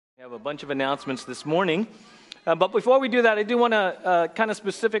We have a bunch of announcements this morning. But before we do that, I do want to kind of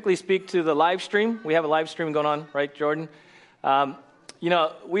specifically speak to the live stream. We have a live stream going on, right, Jordan?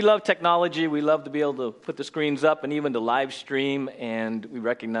 We love technology. We love to be able to put the screens up and even to live stream. And we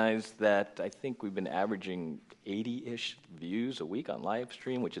recognize that I think we've been averaging 80-ish views a week on live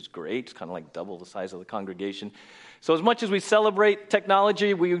stream, which is great. It's kind of like double the size of the congregation. So as much as we celebrate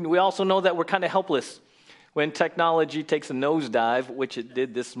technology, we also know that we're kind of helpless when technology takes a nosedive, which it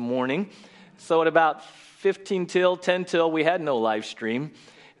did this morning. So at about 10 till, we had no live stream.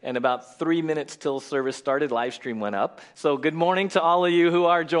 And about 3 minutes till service started, live stream went up. So good morning to all of you who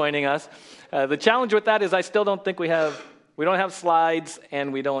are joining us. The challenge with that is I still don't think we don't have slides,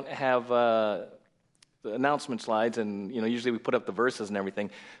 and we don't have the announcement slides, and usually we put up the verses and everything.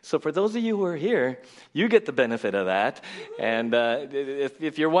 So for those of you who are here, you get the benefit of that. And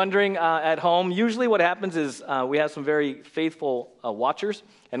if you're wondering at home, usually what happens is we have some very faithful watchers,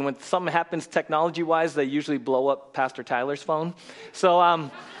 and when something happens technology-wise, they usually blow up Pastor Tyler's phone.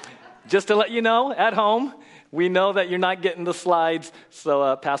 So just to let you know, at home, we know that you're not getting the slides,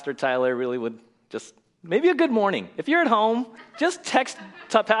 so Pastor Tyler really would just maybe a good morning. If you're at home, just text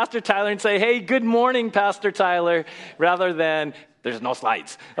to Pastor Tyler and say, "Hey, good morning, Pastor Tyler," rather than, "There's no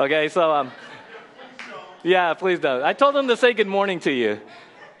slides." Okay, so, yeah, please don't. I told him to say good morning to you.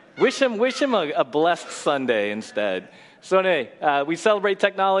 Wish him a blessed Sunday instead. So anyway, we celebrate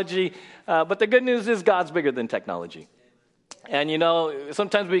technology, but the good news is God's bigger than technology. And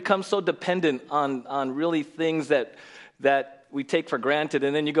sometimes we become so dependent on really things that we take for granted,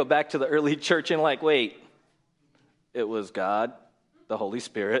 and then you go back to the early church and wait, it was God, the Holy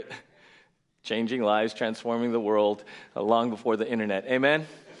Spirit, changing lives, transforming the world long before the internet. Amen?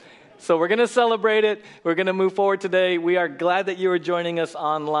 So we're going to celebrate it. We're going to move forward today. We are glad that you are joining us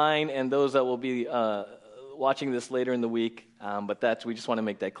online and those that will be watching this later in the week. But we just want to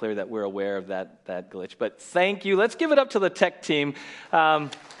make that clear that we're aware of that glitch. But thank you. Let's give it up to the tech team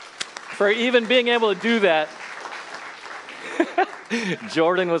for even being able to do that.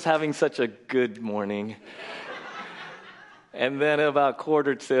 Jordan was having such a good morning. And then about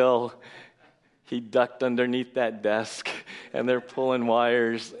quarter till, he ducked underneath that desk, and they're pulling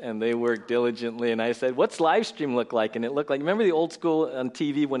wires, and they work diligently. And I said, "What's live stream look like?" And it looked like, remember the old school on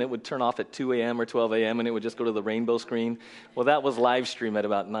TV when it would turn off at 2 a.m. or 12 a.m. and it would just go to the rainbow screen? Well, that was live stream at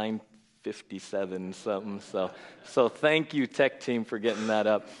about 9:57 something. So thank you, tech team, for getting that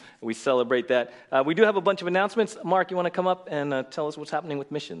up. We celebrate that. We do have a bunch of announcements. Mark, you want to come up and tell us what's happening with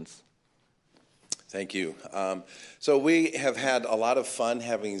missions? Thank you. So we have had a lot of fun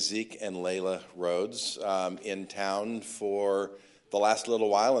having Zeke and Layla Rhodes in town for the last little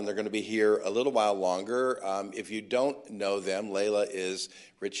while, and they're going to be here a little while longer. If you don't know them, Layla is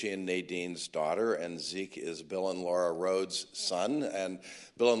Richie and Nadine's daughter, and Zeke is Bill and Laura Rhodes' son. And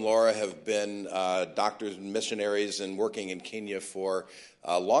Bill and Laura have been doctors and missionaries and working in Kenya for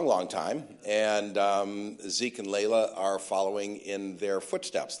a long, long time. And Zeke and Layla are following in their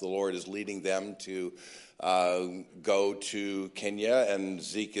footsteps. The Lord is leading them to go to Kenya, and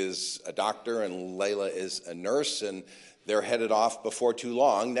Zeke is a doctor and Layla is a nurse, and they're headed off before too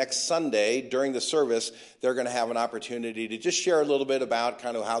long. Next Sunday, during the service, they're going to have an opportunity to just share a little bit about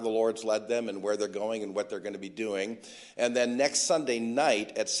kind of how the Lord's led them and where they're going and what they're going to be doing. And then next Sunday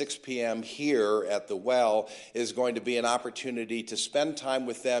night at 6 p.m. here at the Well is going to be an opportunity to spend time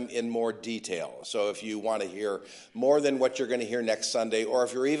with them in more detail. So if you want to hear more than what you're going to hear next Sunday, or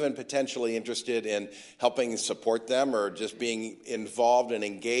if you're even potentially interested in helping support them or just being involved and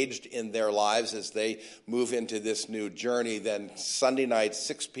engaged in their lives as they move into this new journey, then Sunday night,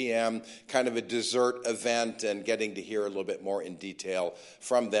 6 p.m., kind of a dessert event, and getting to hear a little bit more in detail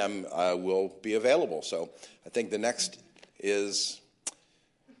from them will be available. So I think the next is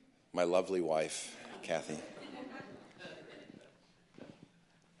my lovely wife, Kathy.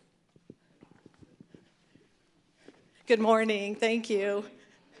 Good morning. Thank you.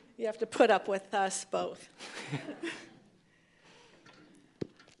 You have to put up with us both.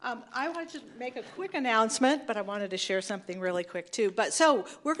 I wanted to make a quick announcement, but I wanted to share something really quick too. So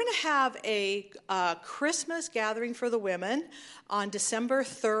we're going to have a Christmas gathering for the women on December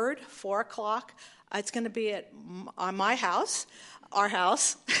 3rd, 4 o'clock. It's going to be on my house, our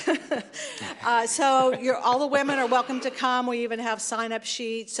house. So all the women are welcome to come. We even have sign-up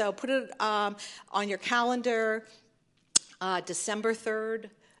sheets. So put it on your calendar, December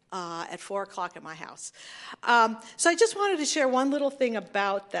 3rd. At 4 o'clock at my house. So I just wanted to share one little thing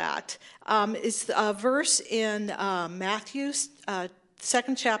about that. It's a verse in Matthew,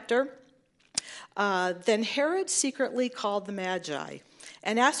 2nd chapter. Then Herod secretly called the Magi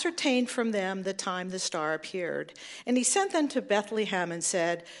and ascertained from them the time the star appeared. And he sent them to Bethlehem and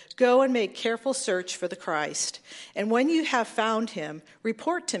said, "Go and make careful search for the Christ. And when you have found him,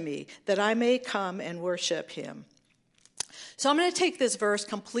 report to me, that I may come and worship him." So I'm going to take this verse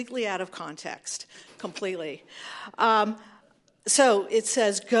completely out of context, completely. So it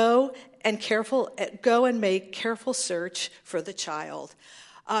says, go and make careful search for the child.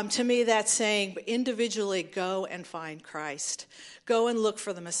 To me, that's saying individually go and find Christ. Go and look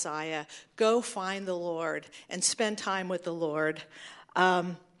for the Messiah. Go find the Lord and spend time with the Lord.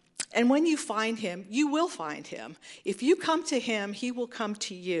 And when you find him, you will find him. If you come to him, he will come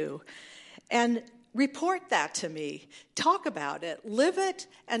to you. And report that to me. Talk about it. Live it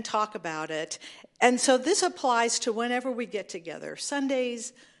and talk about it. And so this applies to whenever we get together.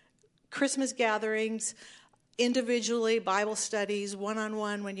 Sundays, Christmas gatherings, individually, Bible studies,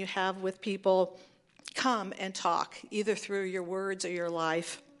 one-on-one when you have with people. Come and talk, either through your words or your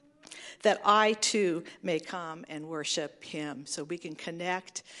life, that I too may come and worship him, so we can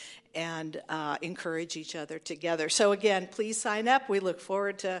connect and encourage each other together. So again, please sign up. We look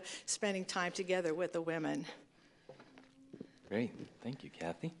forward to spending time together with the women. Great. Thank you,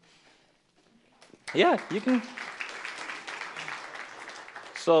 Kathy. Yeah, you can.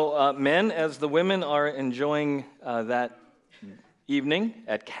 So men, as the women are enjoying that evening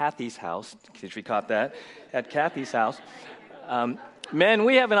at Kathy's house, in case you caught that, at Kathy's house, men,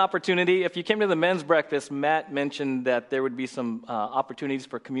 we have an opportunity. If you came to the men's breakfast, Matt mentioned that there would be some opportunities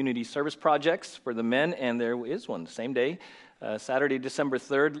for community service projects for the men, and there is one the same day. Saturday, December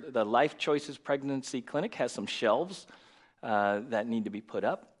 3rd, the Life Choices Pregnancy Clinic has some shelves that need to be put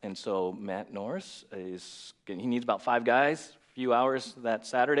up. And so Matt Norris, he needs about 5 guys, a few hours that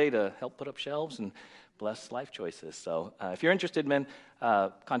Saturday to help put up shelves and bless Life Choices. So if you're interested, men,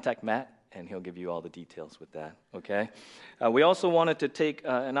 contact Matt, and he'll give you all the details with that, okay? We also wanted to take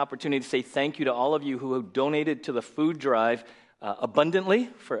an opportunity to say thank you to all of you who have donated to the food drive abundantly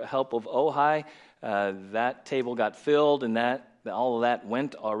for help of Ojai. That table got filled, and all of that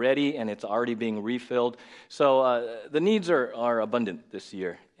went already, and it's already being refilled. So the needs are abundant this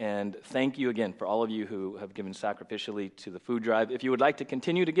year, and thank you again for all of you who have given sacrificially to the food drive. If you would like to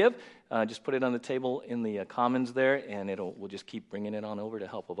continue to give, just put it on the table in the commons there, and we'll just keep bringing it on over to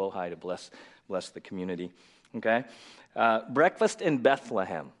Help of Ojai to bless the community. Okay, breakfast in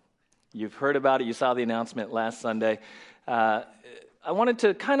Bethlehem. You've heard about it. You saw the announcement last Sunday. I wanted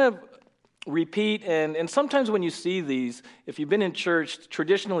to kind of repeat, and sometimes when you see these, if you've been in church,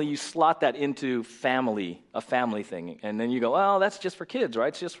 traditionally you slot that into a family thing, and then you go, oh, that's just for kids, right?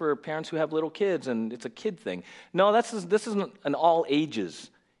 It's just for parents who have little kids, and it's a kid thing. No, this is an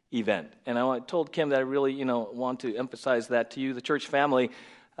all-ages event, and I told Kim that I really, want to emphasize that to you, the church family,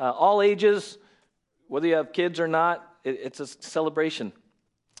 all ages, whether you have kids or not, it's a celebration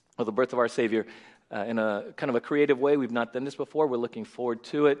of the birth of our Savior. In a kind of a creative way. We've not done this before. We're looking forward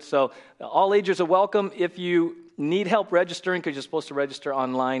to it. So all ages are welcome. If you need help registering, because you're supposed to register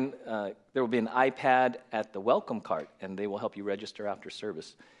online, there will be an iPad at the welcome cart, and they will help you register after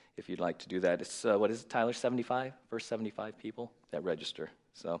service if you'd like to do that. It's, what is it, Tyler, 75? First 75 people that register.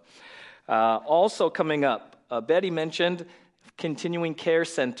 So also coming up, Betty mentioned Continuing Care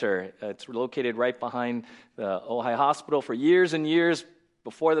Center. It's located right behind the Ojai Hospital. For years and years,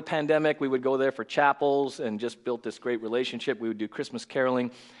 before the pandemic, we would go there for chapels and just built this great relationship. We would do Christmas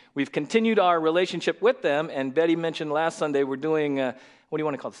caroling. We've continued our relationship with them, and Betty mentioned last Sunday we're doing, what do you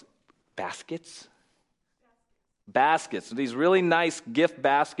want to call this, baskets? Baskets. These really nice gift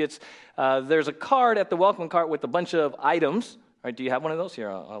baskets. There's a card at the welcome cart with a bunch of items. All right, do you have one of those? Here,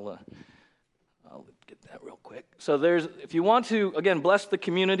 I'll get that real quick. So if you want to, again, bless the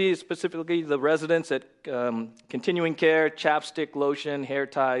community, specifically the residents at Continuing Care, chapstick, lotion, hair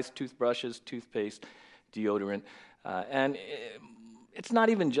ties, toothbrushes, toothpaste, deodorant. And it's not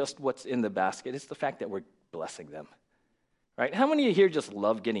even just what's in the basket. It's the fact that we're blessing them, right? How many of you here just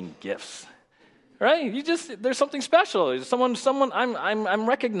love getting gifts, right? There's something special. Someone, I'm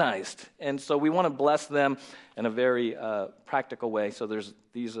recognized. And so we want to bless them in a very practical way. So there's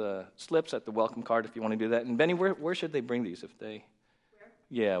these slips at the welcome cart if you want to do that. And Benny, where should they bring these?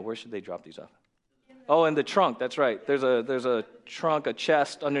 Where should they drop these off? Oh, in the trunk. That's right. There's a trunk, a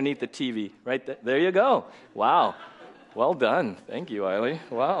chest underneath the TV. Right there you go. Wow. Well done. Thank you, Eiley.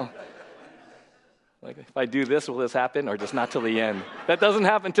 Wow. Like, if I do this, will this happen? Or just not till the end? That doesn't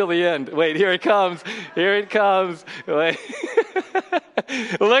happen till the end. Wait, here it comes. Here it comes. Wait.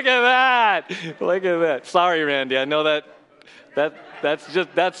 Look at that. Sorry, Randy. I know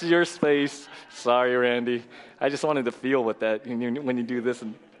that's your space. Sorry, Randy. I just wanted to feel what that, when you do this,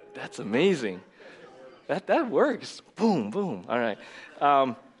 and that's amazing. That works. Boom, boom. All right.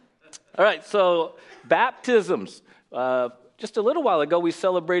 All right, so baptisms. Just a little while ago, we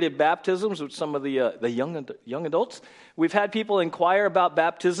celebrated baptisms with some of the young adults. We've had people inquire about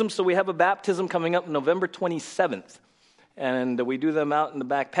baptism, so we have a baptism coming up November 27th. And we do them out in the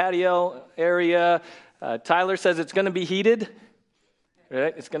back patio area. Tyler says it's going to be heated.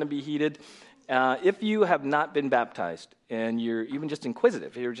 Right? It's going to be heated. If you have not been baptized and you're even just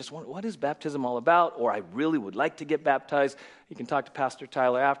inquisitive, you're just wondering, what is baptism all about? Or I really would like to get baptized, you can talk to Pastor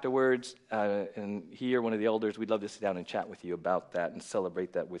Tyler afterwards. And he or one of the elders, we'd love to sit down and chat with you about that and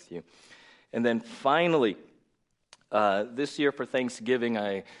celebrate that with you. And then finally, this year for Thanksgiving,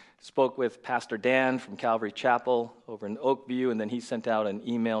 I spoke with Pastor Dan from Calvary Chapel over in Oakview, and then he sent out an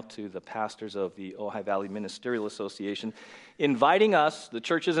email to the pastors of the Ojai Valley Ministerial Association, inviting us, the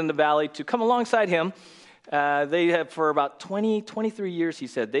churches in the valley, to come alongside him. They have, for about 23 years, he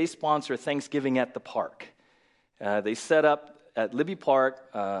said, they sponsor Thanksgiving at the park. They set up at Libby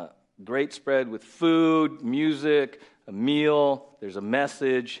Park, great spread with food, music, a meal, there's a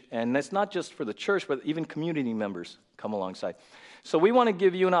message, and that's not just for the church, but even community members come alongside. So we want to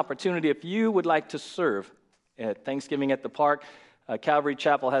give you an opportunity, if you would like to serve at Thanksgiving at the Park. Calvary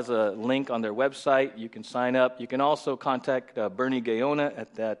Chapel has a link on their website. You can sign up. You can also contact Bernie Gayona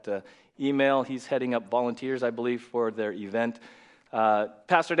at that email. He's heading up volunteers, I believe, for their event.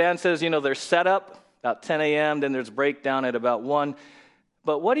 Pastor Dan says, there's setup about 10 a.m., then there's breakdown at about 1.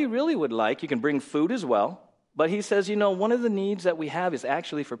 But what he really would like, you can bring food as well. But he says, one of the needs that we have is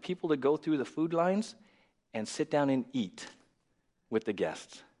actually for people to go through the food lines and sit down and eat with the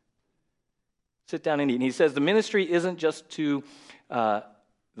guests. Sit down and eat. And he says the ministry isn't just to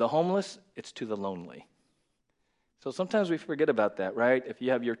the homeless, it's to the lonely. So sometimes we forget about that, right? If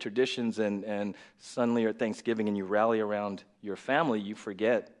you have your traditions and suddenly at Thanksgiving and you rally around your family, you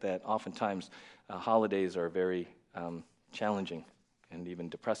forget that oftentimes holidays are very challenging and even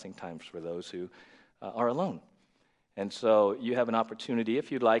depressing times for those who are alone. And so you have an opportunity,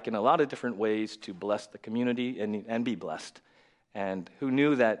 if you'd like, in a lot of different ways to bless the community and be blessed. And who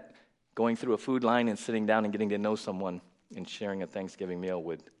knew that going through a food line and sitting down and getting to know someone and sharing a Thanksgiving meal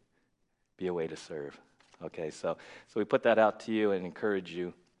would be a way to serve. Okay, so we put that out to you and encourage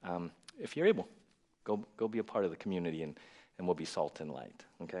you, if you're able, go be a part of the community and we'll be salt and light,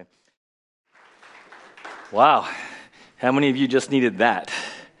 okay? Wow, how many of you just needed that?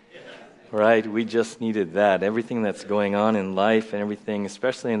 Right, we just needed that. Everything that's going on in life and everything,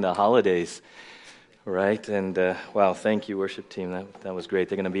 especially in the holidays. Right, and wow, thank you, worship team. That was great.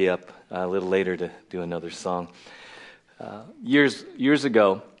 They're going to be up a little later to do another song. Years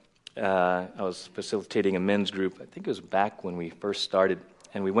ago, I was facilitating a men's group. I think it was back when we first started,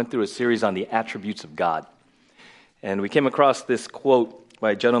 and we went through a series on the attributes of God. And we came across this quote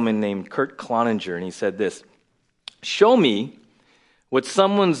by a gentleman named Kurt Cloninger, and he said this: "Show me what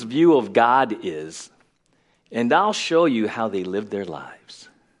someone's view of God is, and I'll show you how they live their lives."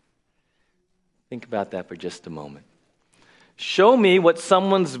 Think about that for just a moment. Show me what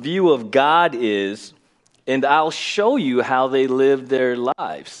someone's view of God is, and I'll show you how they live their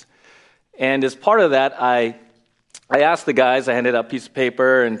lives. And as part of that, I asked the guys, I handed out a piece of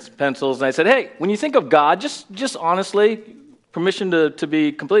paper and some pencils, and I said, hey, when you think of God, just honestly, permission to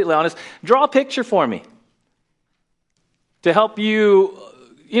be completely honest, draw a picture for me. To help you,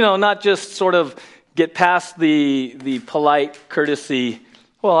 not just sort of get past the polite courtesy,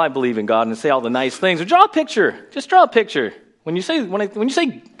 well, I believe in God, and say all the nice things. But draw a picture. Just draw a picture. When you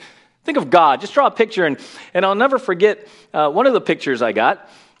say think of God, just draw a picture. And I'll never forget, one of the pictures I got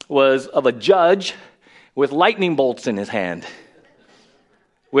was of a judge with lightning bolts in his hand.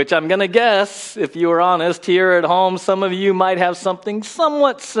 Which I'm going to guess, if you were honest, here at home, some of you might have something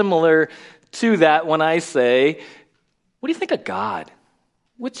somewhat similar to that when I say, what do you think of God?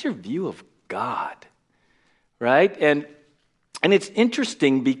 What's your view of God? Right? And it's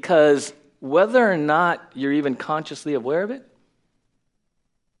interesting because whether or not you're even consciously aware of it,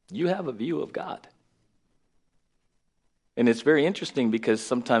 you have a view of God. And it's very interesting because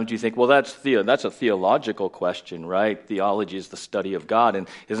sometimes you think, well, that's a theological question, right? Theology is the study of God. And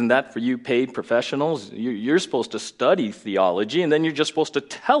isn't that for you paid professionals? You're supposed to study theology, and then you're just supposed to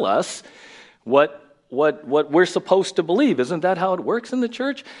tell us what we're supposed to believe. Isn't that how it works in the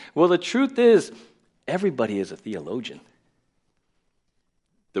church? Well, the truth is, everybody is a theologian.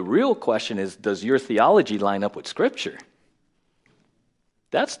 The real question is, does your theology line up with Scripture?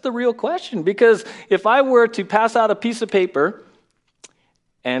 That's the real question, because if I were to pass out a piece of paper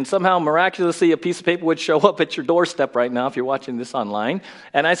And somehow, miraculously, a piece of paper would show up at your doorstep right now if you're watching this online.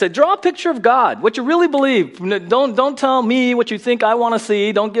 And I said, draw a picture of God, what you really believe. Don't tell me what you think I want to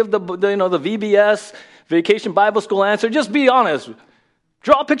see. Don't give the VBS, Vacation Bible School answer. Just be honest.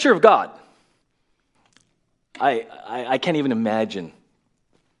 Draw a picture of God. I can't even imagine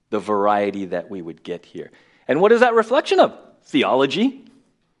the variety that we would get here. And what is that reflection of? Theology.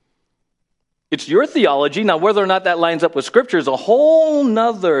 It's your theology. Now, whether or not that lines up with Scripture is a whole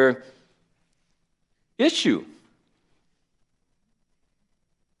nother issue.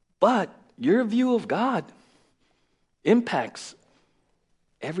 But your view of God impacts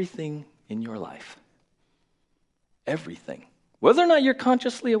everything in your life. Everything. Whether or not you're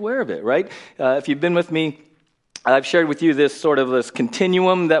consciously aware of it, right? If you've been with me, I've shared with you this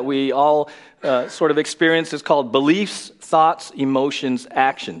continuum that we all sort of experience. It's called beliefs, thoughts, emotions,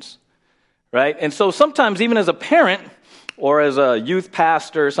 actions. Right? And so sometimes even as a parent or as a youth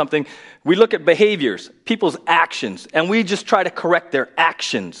pastor or something, we look at behaviors, people's actions, and we just try to correct their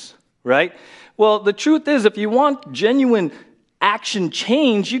actions, right? Well, the truth is if you want genuine action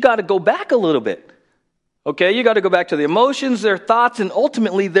change, you got to go back a little bit. Okay? You got to go back to the emotions, their thoughts, and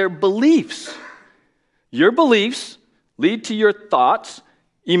ultimately their beliefs. Your beliefs lead to your thoughts,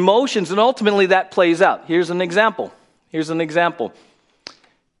 emotions, and ultimately that plays out. Here's an example.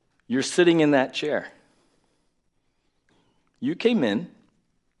 You're sitting in that chair. You came in,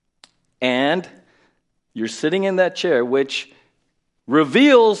 and you're sitting in that chair, which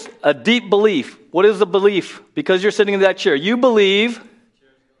reveals a deep belief. What is the belief? Because you're sitting in that chair, you believe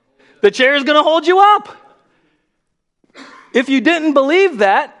the chair is going to hold you up. If you didn't believe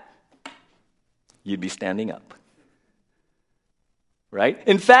that, you'd be standing up. Right?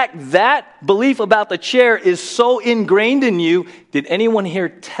 In fact, that belief about the chair is so ingrained in you. Did anyone here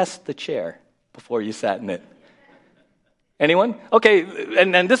test the chair before you sat in it? Anyone? Okay,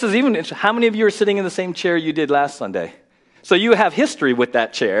 and this is even, how many of you are sitting in the same chair you did last Sunday? So you have history with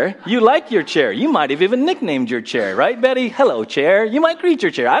that chair. You like your chair. You might have even nicknamed your chair, right, Betty? Hello, chair. You might greet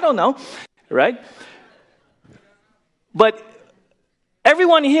your chair. I don't know, right? But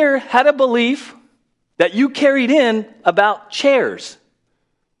everyone here had a belief that you carried in about chairs.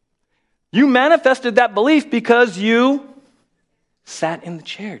 You manifested that belief because you sat in the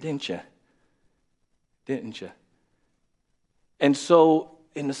chair, didn't you? And so,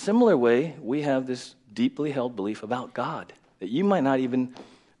 in a similar way, we have this deeply held belief about God that you might not even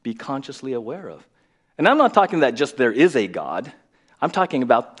be consciously aware of. And I'm not talking that just there is a God. I'm talking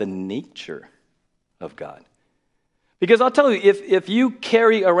about the nature of God. Because I'll tell you, if you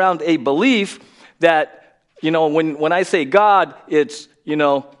carry around a belief that, when I say God, it's,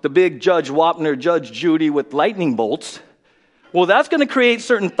 the big Judge Wapner, Judge Judy with lightning bolts, well, that's going to create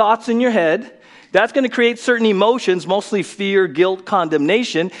certain thoughts in your head. That's going to create certain emotions, mostly fear, guilt,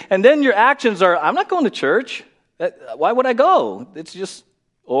 condemnation. And then your actions are, I'm not going to church. Why would I go? It's just,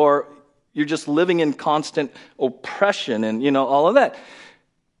 or you're just living in constant oppression and, all of that.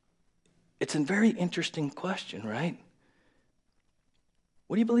 It's a very interesting question, right?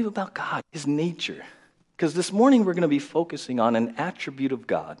 What do you believe about God, His nature? Because this morning we're going to be focusing on an attribute of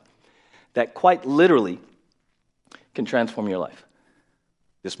God that quite literally can transform your life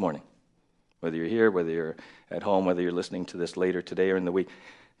this morning. Whether you're here, whether you're at home, whether you're listening to this later today or in the week.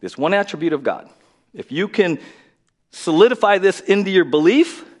 This one attribute of God, if you can solidify this into your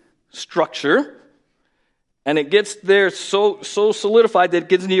belief structure, and it gets there so solidified that it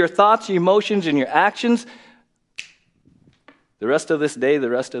gets into your thoughts, your emotions, and your actions, the rest of this day, the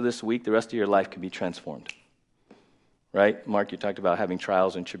rest of this week, the rest of your life can be transformed. Right? Mark, you talked about having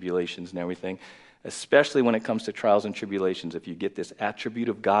trials and tribulations and everything. Especially when it comes to trials and tribulations, if you get this attribute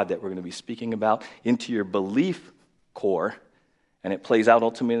of God that we're going to be speaking about into your belief core, and it plays out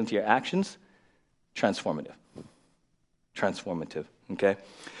ultimately into your actions, transformative. Okay?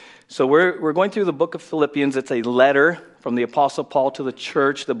 So we're going through the book of Philippians. It's a letter from the Apostle Paul to the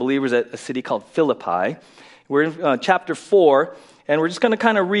church, the believers at a city called Philippi. We're in chapter 4, and we're just going to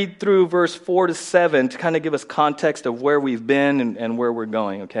kind of read through verse 4 to 7 to kind of give us context of where we've been and where we're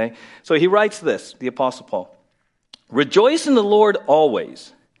going, okay? So he writes this, the Apostle Paul. Rejoice in the Lord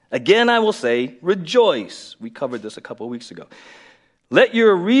always. Again, I will say, rejoice. We covered this a couple of weeks ago. Let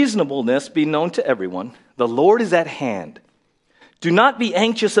your reasonableness be known to everyone. The Lord is at hand. Do not be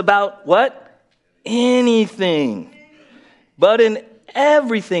anxious about what? Anything. But in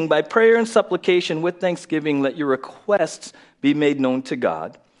everything, by prayer and supplication with thanksgiving, let your requests be made known to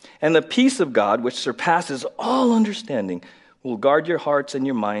God. And the peace of God, which surpasses all understanding, will guard your hearts and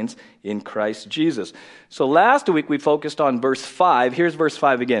your minds in Christ Jesus. So last week we focused on verse 5. Here's verse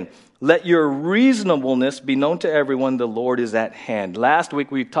 5 again. Let your reasonableness be known to everyone, the Lord is at hand. Last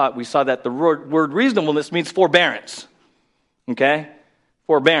week we saw that the word reasonableness means forbearance. Okay?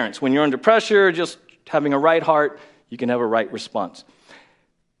 Forbearance. When you're under pressure, just having a right heart, you can have a right response.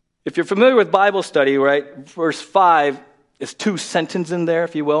 If you're familiar with Bible study, right, verse 5 is 2 sentences in there,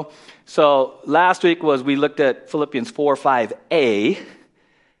 if you will. So last week we looked at Philippians 4:5a,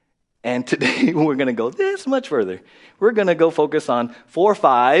 and today we're going to go this much further. We're going to go focus on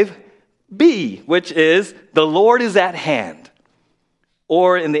 4:5b, which is the Lord is at hand.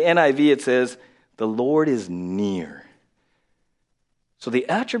 Or in the NIV it says, the Lord is near. So the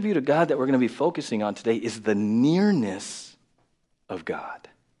attribute of God that we're going to be focusing on today is the nearness of God.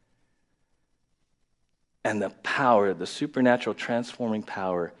 And the power, the supernatural transforming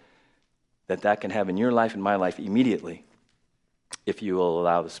power that can have in your life and my life immediately if you will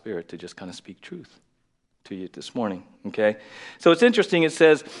allow the Spirit to just kind of speak truth to you this morning, okay? So it's interesting, it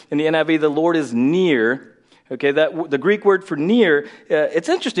says in the NIV, the Lord is near, okay? That the Greek word for near, it's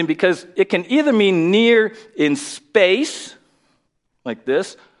interesting because it can either mean near in space, like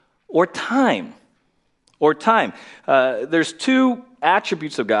this, or time. There's 2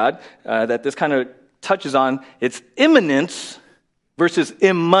 attributes of God that this kind of touches on. It's immanence versus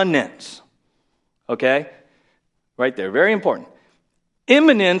immanence. Okay? Right there, very important.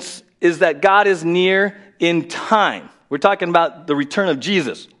 Immanence is that God is near in time. We're talking about the return of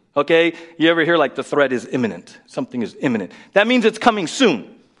Jesus. Okay? You ever hear like the threat is imminent? Something is imminent. That means it's coming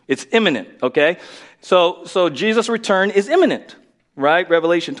soon. It's imminent. Okay? So Jesus' return is imminent. Right?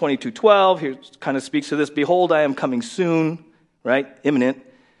 Revelation 22:12 here kind of speaks to this. Behold, I am coming soon. Right? Imminent.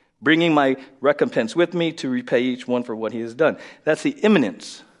 Bringing my recompense with me to repay each one for what he has done. That's the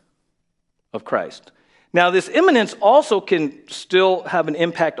imminence of Christ. Now, this imminence also can still have an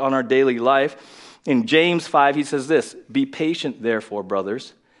impact on our daily life. In James 5, he says this, be patient, therefore,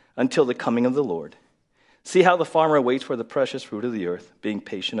 brothers, until the coming of the Lord. See how the farmer waits for the precious fruit of the earth, being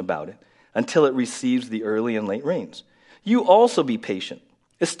patient about it, until it receives the early and late rains. You also be patient.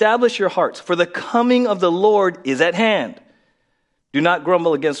 Establish your hearts, for the coming of the Lord is at hand. Do not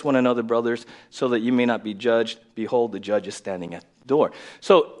grumble against one another, brothers, so that you may not be judged. Behold, the judge is standing at the door.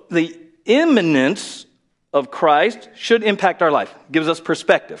 So the imminence of Christ should impact our life. Gives us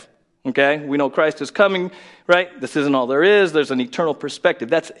perspective. Okay? We know Christ is coming, right? This isn't all there is. There's an eternal perspective.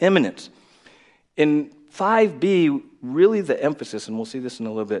 That's imminence. In 5b, really the emphasis, and we'll see this in a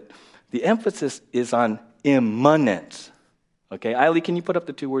little bit, the emphasis is on immanence. Okay? Eiley, can you put up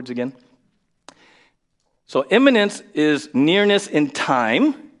the 2 words again? So immanence is nearness in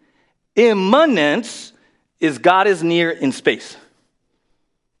time. Immanence is God is near in space.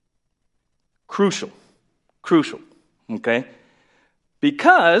 Crucial. Okay?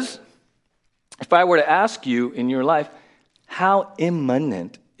 Because if I were to ask you in your life, how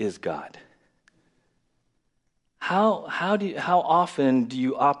immanent is God? How often do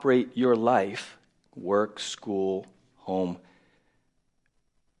you operate your life, work, school, home,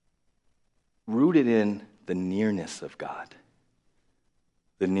 rooted in the nearness of God?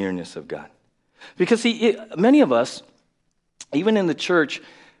 The nearness of God. Because see, many of us, even in the church,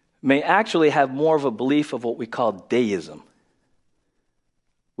 may actually have more of a belief of what we call deism.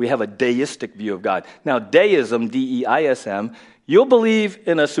 We have a deistic view of God. Now, deism, D-E-I-S-M, you'll believe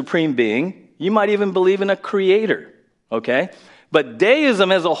in a supreme being. You might even believe in a creator, okay? But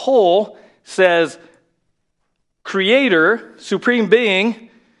deism as a whole says creator, supreme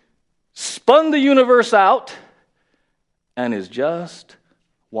being, spun the universe out and is just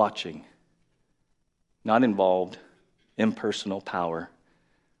watching. Not involved, impersonal power.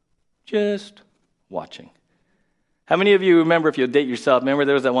 Just watching. How many of you remember, if you date yourself, remember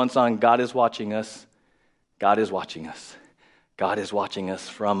there was that one song, God is watching us, God is watching us, God is watching us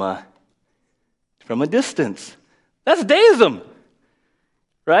from a distance. That's deism,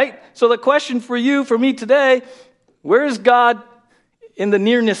 right? So the question for you, for me today, where is God in the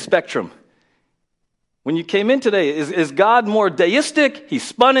nearness spectrum? When you came in today, is God more deistic? He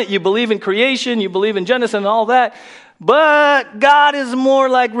spun it, you believe in creation, you believe in Genesis and all that, but God is more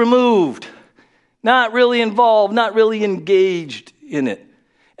like removed. Not really involved, not really engaged in it.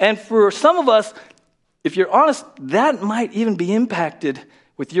 And for some of us, if you're honest, that might even be impacted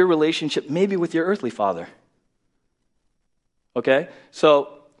with your relationship, maybe with your earthly father. Okay?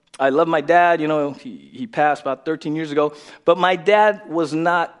 So I love my dad. You know, he passed about 13 years ago. But my dad was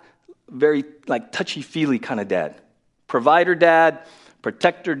not very touchy-feely kind of dad. Provider dad,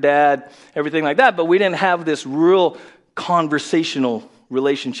 protector dad, everything like that. But we didn't have this real conversational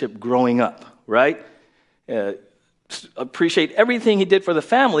relationship growing up. Right? appreciate everything he did for the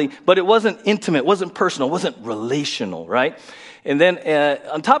family, but it wasn't intimate, wasn't personal, wasn't relational, right? And then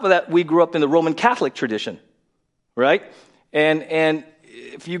on top of that, we grew up in the Roman Catholic tradition, right? And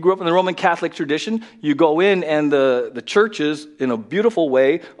if you grew up in the Roman Catholic tradition, you go in and the churches, in a beautiful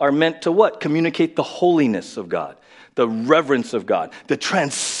way, are meant to what? Communicate the holiness of God, the reverence of God, the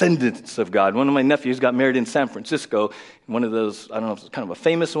transcendence of God. One of my nephews got married in San Francisco, one of those, I don't know if it's kind of a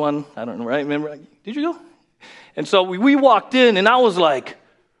famous one, I don't know, right? Remember? Did you go? And so we walked in, and I was like,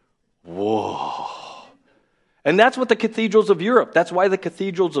 whoa. And that's what the cathedrals of Europe, that's why the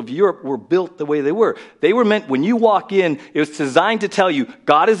cathedrals of Europe were built the way they were. They were meant, when you walk in, it was designed to tell you,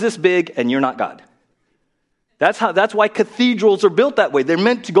 God is this big, and you're not God. That's why cathedrals are built that way. They're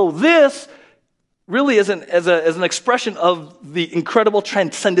meant to go this, really as an expression of the incredible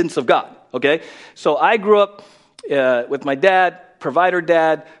transcendence of God, okay? So I grew up with my dad, provider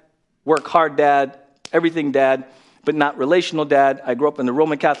dad, work hard dad, everything dad, but not relational dad. I grew up in the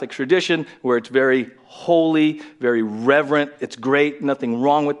Roman Catholic tradition where it's very holy, very reverent. It's great, nothing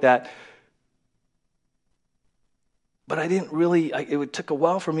wrong with that. But I didn't really, it took a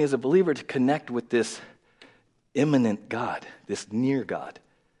while for me as a believer to connect with this immanent God, this near God,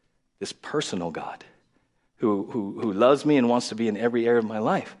 this personal God who loves me and wants to be in every area of my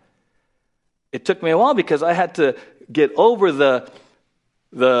life. It took me a while because I had to get over the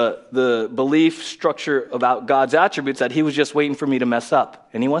belief structure about God's attributes that he was just waiting for me to mess up.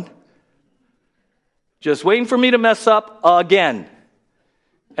 Anyone? Just waiting for me to mess up again.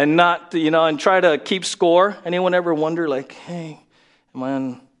 And not, and try to keep score. Anyone ever wonder, like, hey, am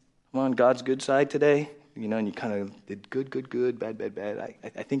I on God's good side today? And you kind of did good, bad.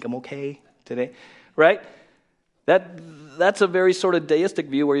 I think I'm okay today. Right? That's a very sort of deistic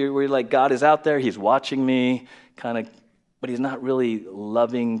view where you're like, God is out there, he's watching me, kind of, but he's not really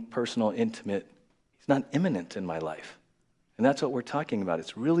loving, personal, intimate. He's not immanent in my life. And that's what we're talking about.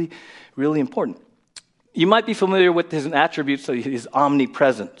 It's really, really important. You might be familiar with his attributes, so he's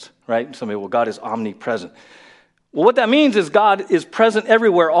omnipresent, right? Somebody, well, God is omnipresent. Well, what that means is God is present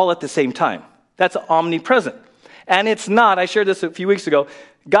everywhere all at the same time. That's omnipresent. And it's not, I shared this a few weeks ago,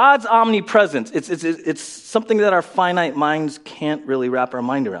 God's omnipresence, it's something that our finite minds can't really wrap our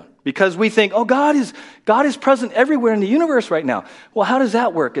mind around. Because we think, oh, God is present everywhere in the universe right now. Well, how does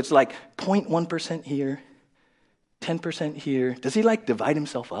that work? It's like 0.1% here, 10% here. Does he divide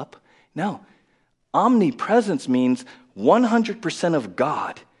himself up? No. Omnipresence means 100% of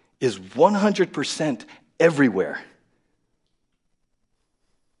God is 100% everywhere.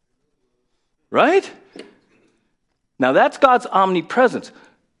 Right? Now that's God's omnipresence.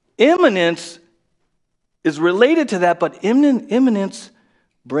 Immanence is related to that, but immanence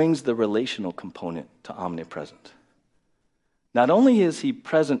brings the relational component to omnipresent. Not only is he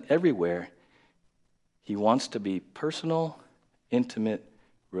present everywhere, he wants to be personal, intimate,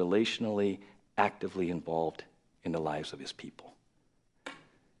 relationally, actively involved in the lives of his people.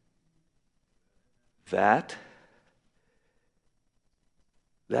 That's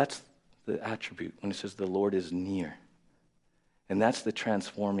the attribute when it says the Lord is near. And that's the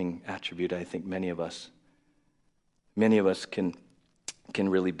transforming attribute I think many of us can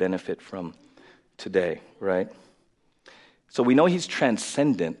really benefit from today, right? So we know he's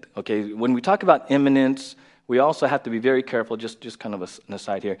transcendent, okay? When we talk about immanence, we also have to be very careful, just kind of an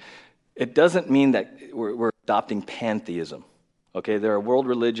aside here. It doesn't mean that we're adopting pantheism, okay? There are world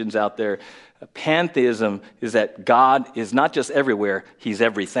religions out there. Pantheism is that God is not just everywhere, he's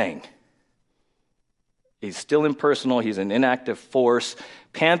everything. He's still impersonal, he's an inactive force.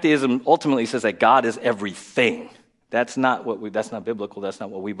 Pantheism ultimately says that God is everything. That's not biblical, that's not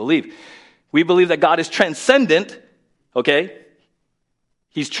what we believe. We believe that God is transcendent, okay?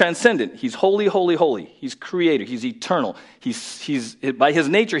 He's transcendent. He's holy, holy, holy. He's creator. He's eternal. He's by his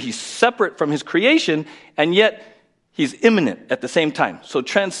nature, he's separate from his creation, and yet he's immanent at the same time. So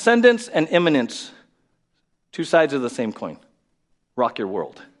transcendence and immanence, two sides of the same coin. Rock your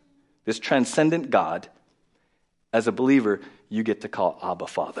world. This transcendent God, as a believer, you get to call Abba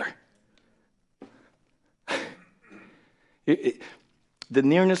Father. The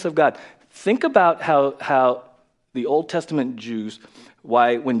nearness of God. Think about how the Old Testament Jews,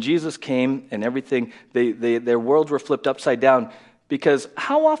 why when Jesus came and everything, their worlds were flipped upside down. Because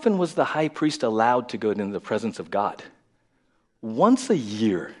how often was the high priest allowed to go into the presence of God? Once a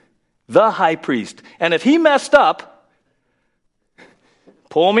year, the high priest. And if he messed up,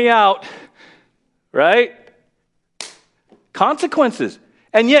 pull me out, right? Consequences.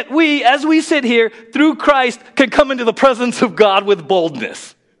 And yet we, as we sit here, through Christ, can come into the presence of God with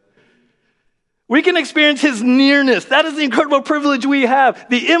boldness. We can experience his nearness. That is the incredible privilege we have.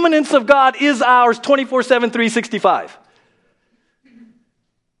 The immanence of God is ours 24/7, 365.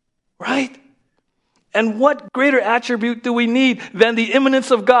 Right? And what greater attribute do we need than the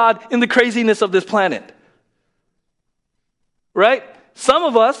immanence of God in the craziness of this planet? Right? Some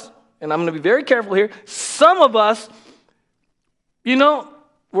of us, and I'm going to be very careful here, some of us,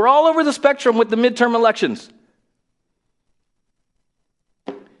 we're all over the spectrum with the midterm elections.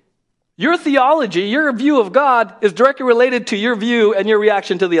 Your theology, your view of God is directly related to your view and your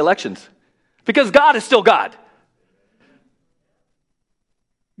reaction to the elections. Because God is still God.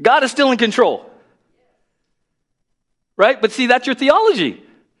 God is still in control. Right? But see, that's your theology.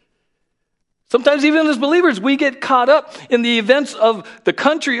 Sometimes even as believers, we get caught up in the events of the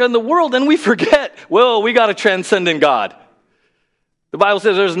country and the world and we forget, well, we got a transcendent God. The Bible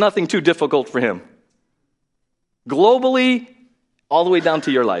says there's nothing too difficult for him. Globally, all the way down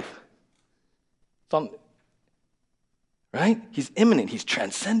to your life. Right? He's immanent. He's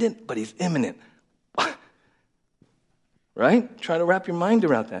transcendent, but he's immanent. Right? Try to wrap your mind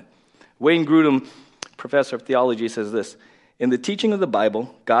around that. Wayne Grudem, professor of theology, says this: in the teaching of the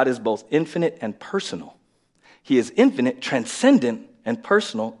Bible, God is both infinite and personal. He is infinite, transcendent, and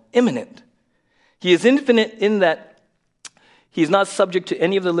personal, immanent. He is infinite in that he is not subject to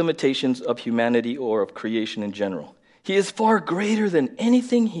any of the limitations of humanity or of creation in general. He is far greater than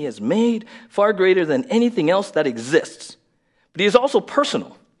anything he has made, far greater than anything else that exists. But he is also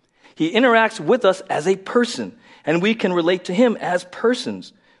personal. He interacts with us as a person, and we can relate to him as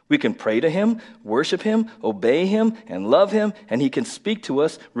persons. We can pray to him, worship him, obey him, and love him, and he can speak to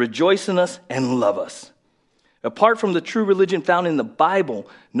us, rejoice in us, and love us. Apart from the true religion found in the Bible,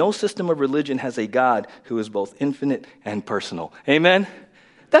 no system of religion has a God who is both infinite and personal. Amen?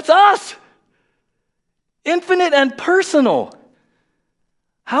 That's us! Infinite and personal.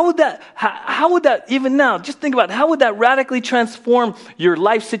 How would that, even now, just think about it, how would that radically transform your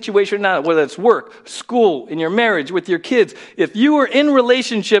life situation now, whether it's work, school, in your marriage, with your kids, if you were in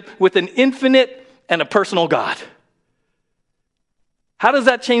relationship with an infinite and a personal God? How does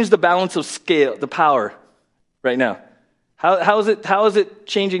that change the balance of scale, the power right now? How is it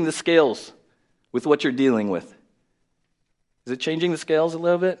changing the scales with what you're dealing with? Is it changing the scales a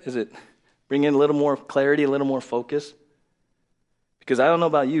little bit? Is it bringing in a little more clarity, a little more focus? Because I don't know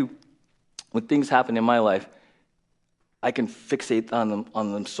about you, when things happen in my life, I can fixate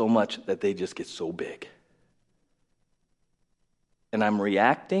on them so much that they just get so big. And I'm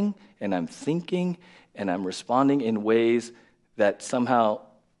reacting, and I'm thinking, and I'm responding in ways that somehow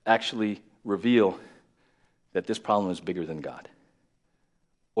actually reveal that this problem is bigger than God,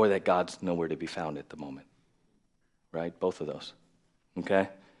 or that God's nowhere to be found at the moment. Right? Both of those. Okay?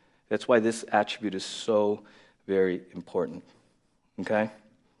 That's why this attribute is so very important. Okay?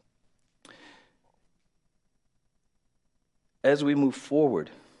 As we move forward,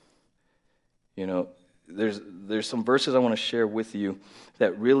 there's some verses I want to share with you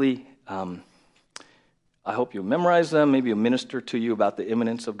that really, I hope you'll memorize them, maybe you'll minister to you about the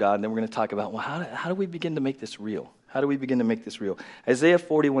immanence of God, and then we're going to talk about, well, how do we begin to make this real? How do we begin to make this real? Isaiah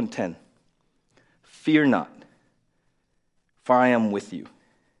 41:10, fear not, for I am with you.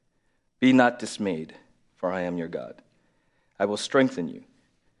 Be not dismayed, for I am your God. I will strengthen you.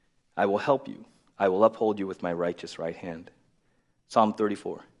 I will help you. I will uphold you with my righteous right hand. Psalm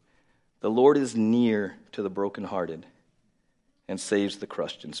 34. The Lord is near to the brokenhearted and saves the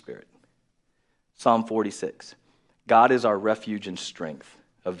crushed in spirit. Psalm 46. God is our refuge and strength,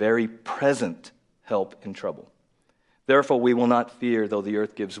 a very present help in trouble. Therefore we will not fear, though the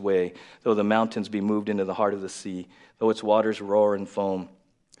earth gives way, though the mountains be moved into the heart of the sea, though its waters roar and foam,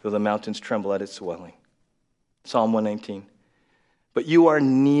 though the mountains tremble at its swelling. Psalm 119. But you are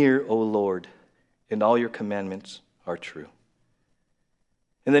near, O Lord, and all your commandments are true.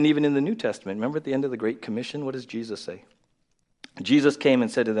 And then even in the New Testament, remember at the end of the Great Commission, what does Jesus say? Jesus came and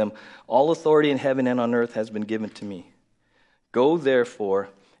said to them, all authority in heaven and on earth has been given to me. Go therefore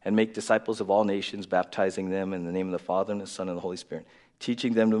and make disciples of all nations, baptizing them in the name of the Father and the Son and the Holy Spirit,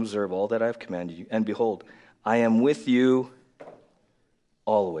 teaching them to observe all that I have commanded you. And behold, I am with you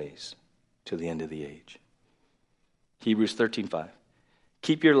always to the end of the age. Hebrews 13:5.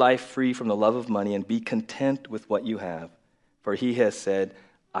 Keep your life free from the love of money and be content with what you have, for he has said,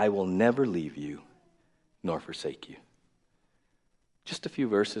 I will never leave you nor forsake you. Just a few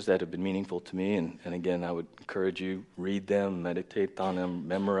verses that have been meaningful to me, and again, I would encourage you, read them, meditate on them,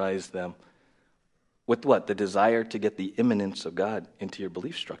 memorize them. With what? The desire to get the immanence of God into your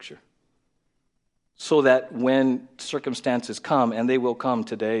belief structure. So that when circumstances come, and they will come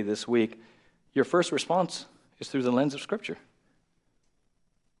today, this week, your first response is through the lens of Scripture.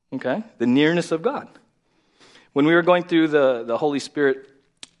 Okay? The nearness of God. When we were going through the Holy Spirit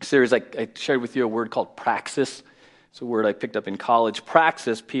series, I shared with you a word called praxis. It's a word I picked up in college.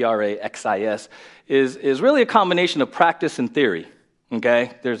 Praxis, Praxis, is really a combination of practice and theory.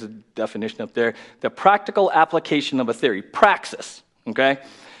 Okay? There's a definition up there. The practical application of a theory. Praxis. Okay?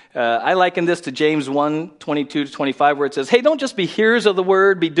 I liken this to James 1:22-25, where it says, hey, don't just be hearers of the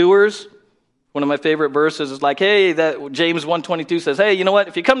word, be doers. One of my favorite verses is like, hey, that James 1:22 says, hey, you know what?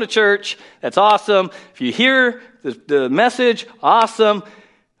 If you come to church, that's awesome. If you hear the message, awesome.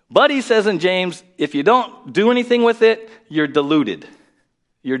 But he says in James, if you don't do anything with it, you're deluded.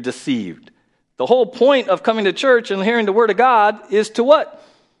 You're deceived. The whole point of coming to church and hearing the word of God is to what?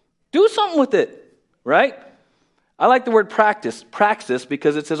 Do something with it, right? I like the word praxis,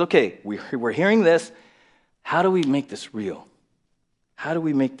 because it says, okay, we're hearing this. How do we make this real? How do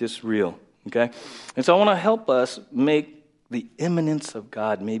we make this real? Okay? And so I want to help us make the immanence of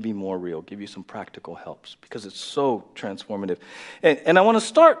God maybe more real, give you some practical helps, because it's so transformative. And I want to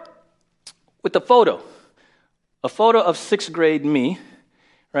start with a photo of sixth grade me,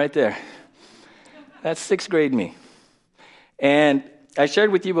 right there. That's sixth grade me. And I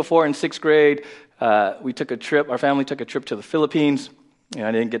shared with you before in sixth grade, our family took a trip to the Philippines.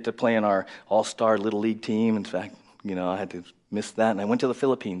 I didn't get to play in our all-star Little League team. In fact, I had to miss that. And I went to the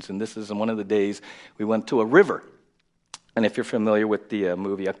Philippines, and this is one of the days we went to a river. And if you're familiar with the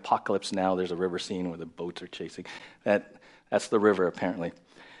movie Apocalypse Now, there's a river scene where the boats are chasing. That's the river, apparently.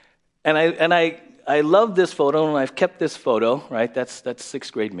 And I love this photo, and I've kept this photo, right? That's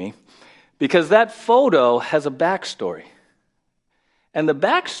sixth grade me. Because that photo has a backstory. And the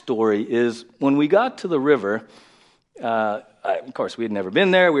backstory is when we got to the river, of course, we had never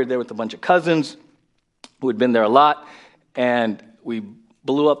been there. We were there with a bunch of cousins who had been there a lot. And we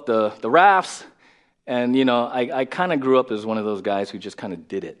blew up the rafts. And, I kind of grew up as one of those guys who just kind of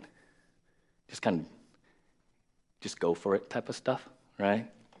did it. Just go for it type of stuff, right?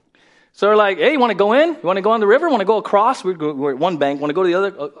 So they're like, hey, you want to go in? You want to go on the river? Want to go across? We're at one bank. Want to go to the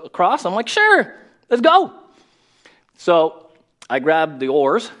other across? I'm like, sure, let's go. So I grabbed the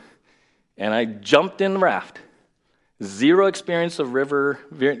oars, and I jumped in the raft. Zero experience of river,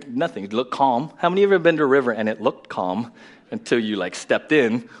 nothing. It looked calm. How many of you have been to a river and it looked calm until you stepped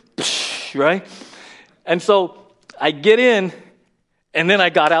in, right? And so I get in, and then I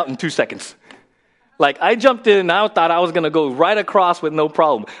got out in 2 seconds. I jumped in, and I thought I was going to go right across with no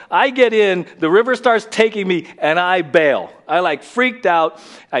problem. I get in, the river starts taking me, and I bail. I freaked out.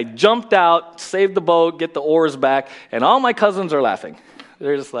 I jumped out, saved the boat, get the oars back, and all my cousins are laughing.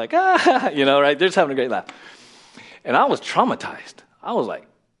 They're just like, right? They're just having a great laugh. And I was traumatized. I was like,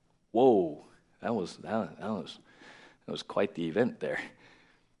 whoa, that was quite the event there.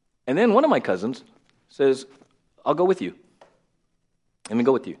 And then one of my cousins says, I'll go with you. Let me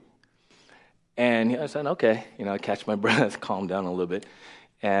go with you. And I said, okay. I catch my breath, calm down a little bit.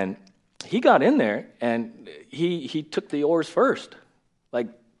 And he got in there, and he took the oars first.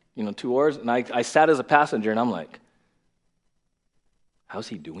 2 oars. And I sat as a passenger, and I'm like, how's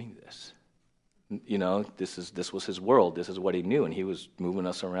he doing this? This was his world. This is what he knew. And he was moving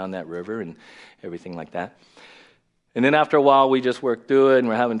us around that river and everything like that. And then after a while, we just worked through it, and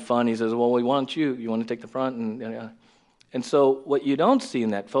we're having fun. He says, well, we want you. You want to take the front? And so what you don't see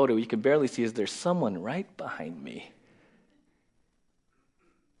in that photo, you can barely see, is there's someone right behind me.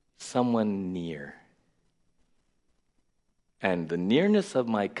 Someone near. And the nearness of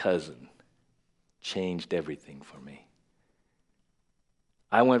my cousin changed everything for me.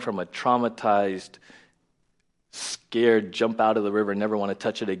 I went from a traumatized, scared, jump out of the river, never want to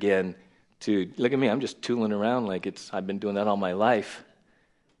touch it again, to, look at me, I'm just tooling around I've been doing that all my life.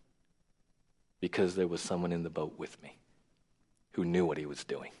 Because there was someone in the boat with me who knew what he was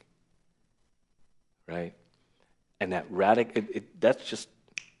doing, right? And that that's just,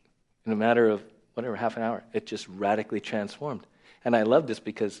 in a matter of, half an hour, it just radically transformed. And I love this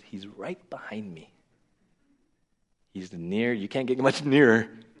because he's right behind me. He's near, you can't get much nearer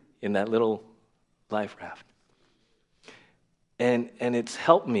in that little life raft. And it's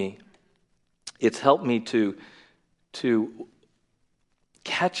helped me to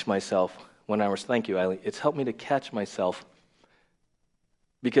catch myself when I was, thank you, Eileen, it's helped me to catch myself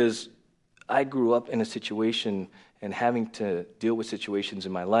because I grew up in a situation and having to deal with situations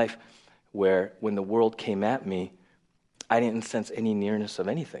in my life where when the world came at me, I didn't sense any nearness of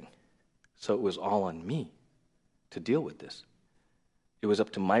anything. So it was all on me to deal with this. It was up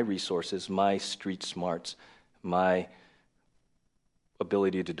to my resources, my street smarts, my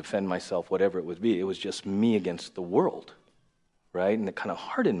ability to defend myself, whatever it would be. It was just me against the world, right? And it kind of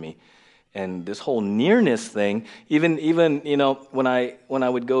hardened me. And this whole nearness thing, even when I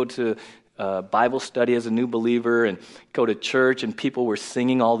would go to Bible study as a new believer and go to church and people were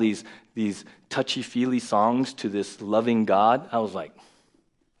singing all these touchy-feely songs to this loving God, I was like,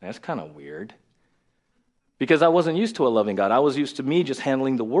 that's kind of weird. Because I wasn't used to a loving God. I was used to me just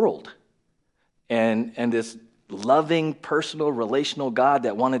handling the world. And this loving, personal, relational God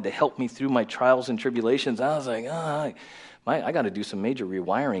that wanted to help me through my trials and tribulations, I was like, I got to do some major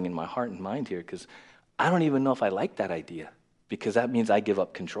rewiring in my heart and mind here because I don't even know if I like that idea because that means I give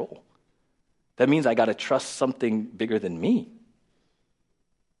up control. That means I got to trust something bigger than me,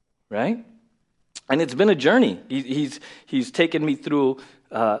 right? And it's been a journey. He's taken me through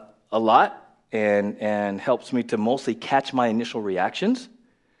a lot and helps me to mostly catch my initial reactions.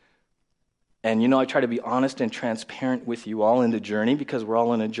 And, I try to be honest and transparent with you all in the journey because we're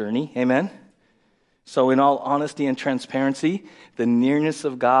all in a journey. Amen? So in all honesty and transparency, the nearness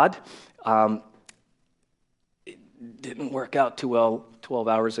of God, it didn't work out too well 12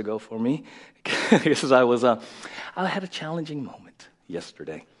 hours ago for me because I had a challenging moment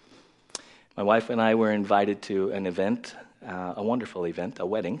yesterday. My wife and I were invited to an event, a wonderful event, a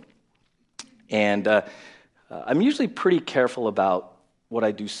wedding. And I'm usually pretty careful about what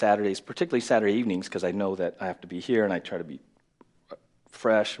I do Saturdays, particularly Saturday evenings, because I know that I have to be here and I try to be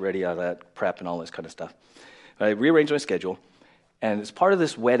fresh, ready out of that prep and all this kind of stuff. I rearranged my schedule, and as part of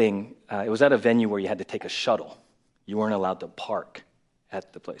this wedding, it was at a venue where you had to take a shuttle. You weren't allowed to park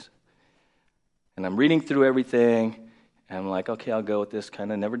at the place. And I'm reading through everything, and I'm like, okay, I'll go with this,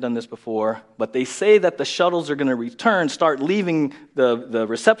 kind of never done this before. But they say that the shuttles are going to start leaving the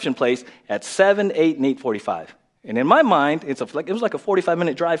reception place at 7, 8, and 8:45. And in my mind, it was like a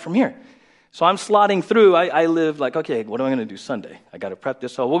 45-minute drive from here. So I'm slotting through. I live like, okay, what am I going to do Sunday? I got to prep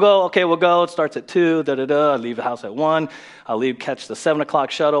this. So we'll go. It starts at 2, I leave the house at 1. I'll catch the 7 o'clock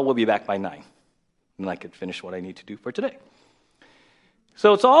shuttle. We'll be back by 9. And I could finish what I need to do for today.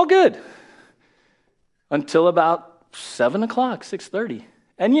 So it's all good until about 7 o'clock, 6:30.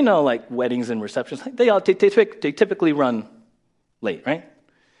 And like weddings and receptions, they typically run late, right?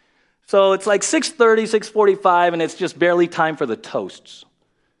 So it's like 6:30, 6:45, and it's just barely time for the toasts.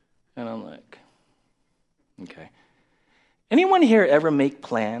 And I'm like, okay. Anyone here ever make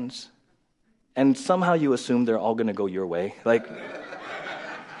plans and somehow you assume they're all going to go your way? Like,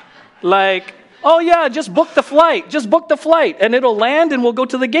 oh yeah, just book the flight, and it'll land and we'll go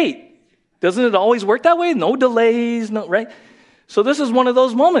to the gate. Doesn't it always work that way? No delays, no, right? So this is one of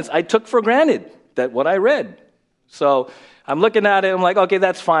those moments I took for granted that what I read. So I'm looking at it, I'm like, okay,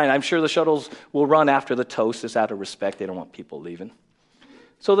 that's fine. I'm sure the shuttles will run after the toast. It's out of respect. They don't want people leaving.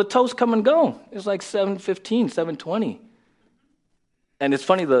 So the toasts come and go. It's like 7:15, 7:20. And it's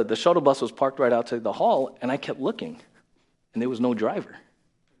funny, the shuttle bus was parked right outside the hall, and I kept looking, and there was no driver.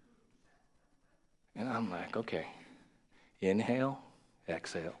 And I'm like, okay, inhale,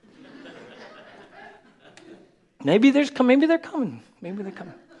 exhale. Maybe they're coming.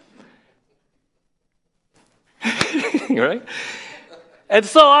 Right? And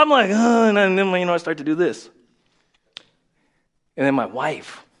so I'm like, and then I start to do this. And then my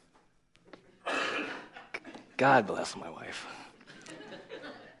wife, God bless my wife,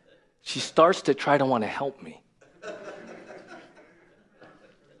 she starts to try to want to help me.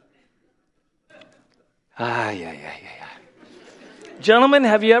 Yeah. Gentlemen,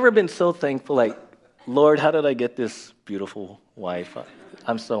 have you ever been so thankful, like, Lord, how did I get this beautiful wife?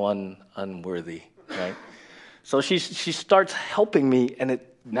 I'm so unworthy, right? So she starts helping me, and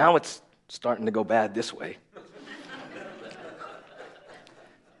now it's starting to go bad this way.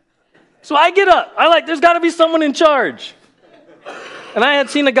 So I get up. There's got to be someone in charge. And I had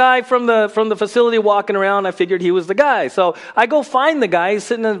seen a guy from the facility walking around. I figured he was the guy. So I go find the guy. He's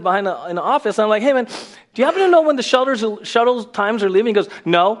sitting behind in the office. I'm like, hey, man, do you happen to know when the shuttle times are leaving? He goes,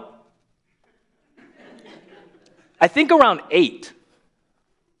 no. I think around 8.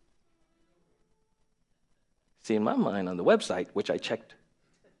 See, in my mind on the website, which I checked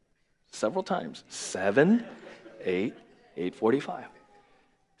several times, 7, 8, 8:45.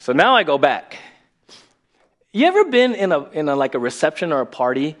 So now I go back. You ever been in a like a reception or a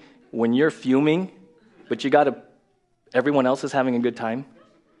party when you're fuming, but everyone else is having a good time?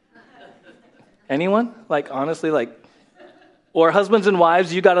 Anyone? Honestly, or husbands and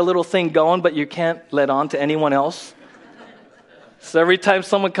wives, you got a little thing going, but you can't let on to anyone else. So every time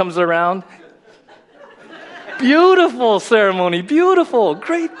someone comes around, beautiful ceremony, beautiful,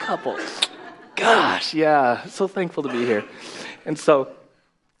 great couple. Gosh, yeah, so thankful to be here. And so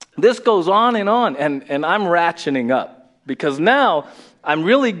this goes on, and I'm ratcheting up because now I'm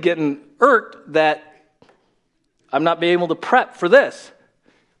really getting irked that I'm not being able to prep for this.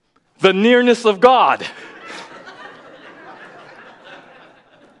 The nearness of God.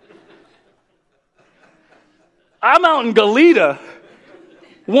 I'm out in Goleta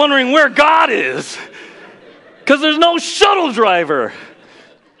wondering where God is because there's no shuttle driver.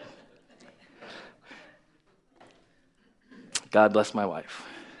 God bless my wife.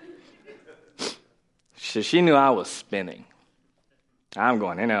 She knew I was spinning. I'm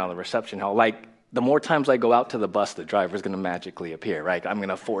going in and out of the reception hall. Like, the more times I go out to the bus, the driver's going to magically appear, right? I'm going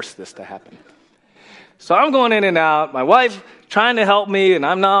to force this to happen. So I'm going in and out. My wife trying to help me, and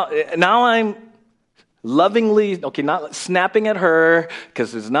now I'm lovingly, not snapping at her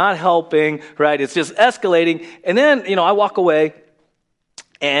because it's not helping, right? It's just escalating. And then, I walk away,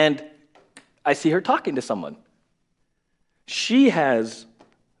 and I see her talking to someone. She has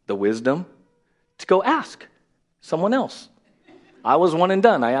the wisdom to go ask someone else. I was one and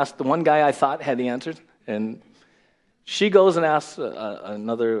done. I asked the one guy I thought had the answers, and she goes and asks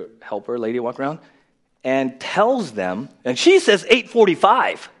another helper, lady, walk around, and tells them, and she says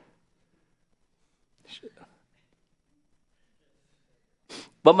 8:45.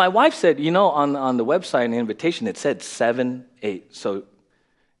 But my wife said, on the website and the invitation, it said 7, 8. So,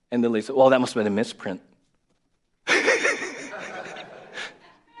 and the lady said, well, that must have been a misprint.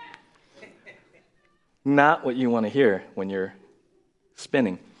 Not what you want to hear when you're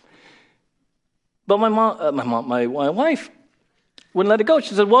spinning. But my wife wouldn't let it go.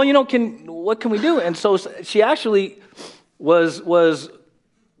 She said, well, what can we do? And so she actually was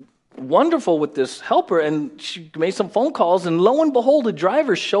wonderful with this helper, and she made some phone calls, and lo and behold, the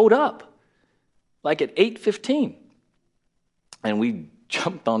driver showed up like at 8:15. And we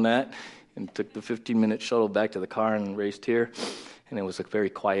jumped on that and took the 15-minute shuttle back to the car and raced here, and it was a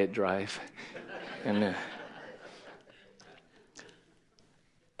very quiet drive. And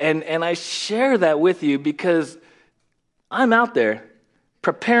I share that with you because I'm out there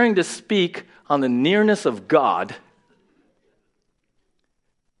preparing to speak on the nearness of God,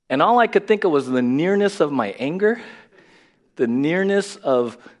 and all I could think of was the nearness of my anger, the nearness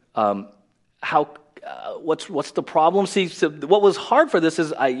of what's the problem? See, so what was hard for this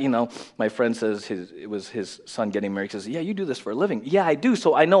is my friend says it was his son getting married. He says, yeah, you do this for a living. Yeah, I do,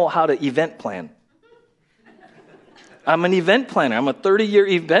 so I know how to event plan. I'm an event planner. I'm a 30-year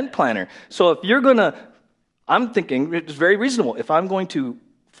event planner. So if you're I'm thinking it's very reasonable. If I'm going to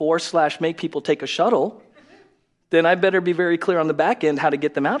make people take a shuttle, then I better be very clear on the back end how to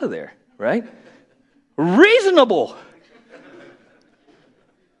get them out of there, right? Reasonable.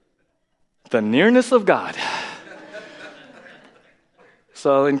 The nearness of God.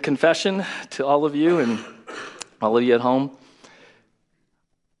 So in confession to all of you and all of you at home,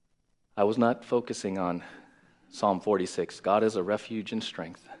 I was not focusing on Psalm 46, God is a refuge and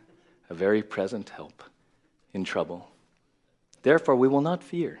strength, a very present help in trouble. Therefore we will not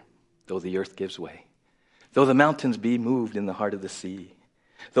fear, though the earth gives way, though the mountains be moved in the heart of the sea,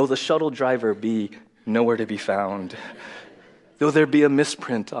 though the shuttle driver be nowhere to be found, though there be a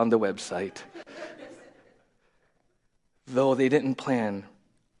misprint on the website, though they didn't plan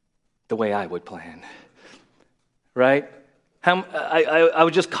the way I would plan, right? I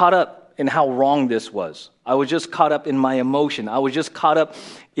was just caught up in how wrong this was. I was just caught up in my emotion. I was just caught up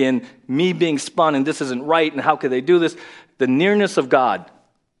in me being spun and this isn't right and how could they do this? The nearness of God.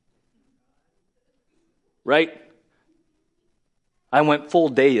 Right? I went full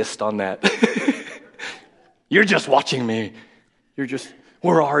deist on that. You're just watching me.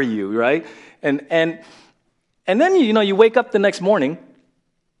 Where are you, right? And then you wake up the next morning,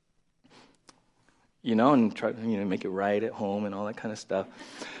 and try to make it right at home and all that kind of stuff.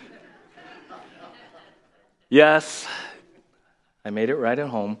 Yes, I made it right at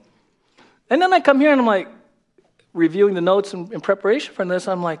home. And then I come here and I'm like, reviewing the notes in preparation for this,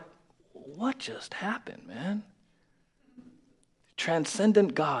 I'm like, what just happened, man?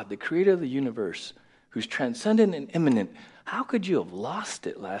 Transcendent God, the creator of the universe, who's transcendent and immanent, how could you have lost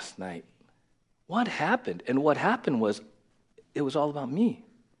it last night? What happened? And what happened was, it was all about me.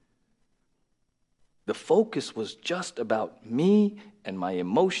 The focus was just about me and my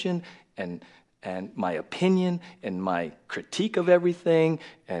emotion and my opinion and my critique of everything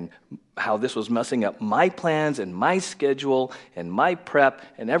and how this was messing up my plans and my schedule and my prep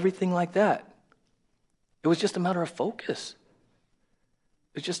and everything like that. It was just a matter of focus.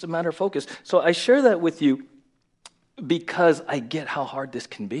 It's just a matter of focus. So I share that with you because I get how hard this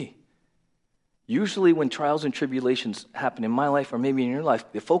can be. Usually when trials and tribulations happen in my life or maybe in your life,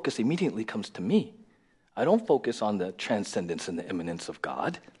 the focus immediately comes to me. I don't focus on the transcendence and the immanence of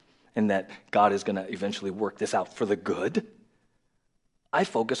God and that God is going to eventually work this out for the good. I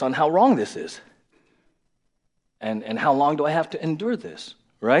focus on how wrong this is. And how long do I have to endure this,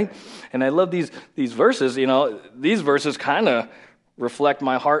 right? And I love these verses. These verses kind of reflect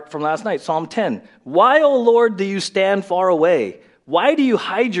my heart from last night. Psalm 10. Why, O Lord, do you stand far away? Why do you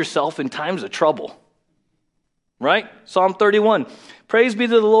hide yourself in times of trouble? Right? Psalm 31. Praise be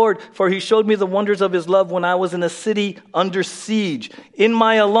to the Lord, for he showed me the wonders of his love when I was in a city under siege. In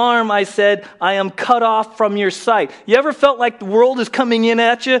my alarm, I said, I am cut off from your sight. You ever felt like the world is coming in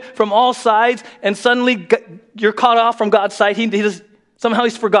at you from all sides, and suddenly you're cut off from God's sight? Somehow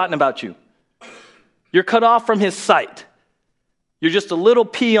he's forgotten about you. You're cut off from his sight. You're just a little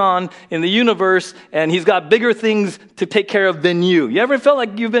peon in the universe, and he's got bigger things to take care of than you. You ever felt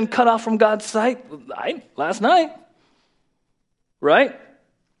like you've been cut off from God's sight? Last night. Right?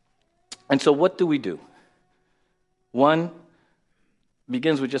 And so what do we do? One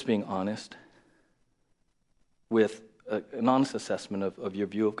begins with just being honest, with an honest assessment of your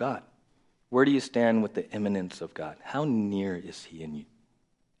view of God. Where do you stand with the immanence of God? How near is he in you?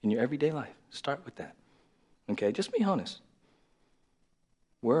 In your everyday life. Start with that. Okay? Just be honest.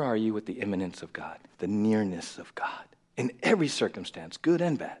 Where are you with the immanence of God? The nearness of God. In every circumstance, good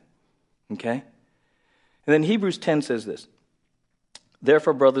and bad. Okay? And then Hebrews 10 says this.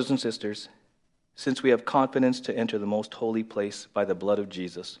 Therefore, brothers and sisters, since we have confidence to enter the most holy place by the blood of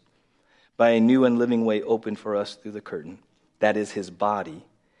Jesus, by a new and living way opened for us through the curtain, that is his body,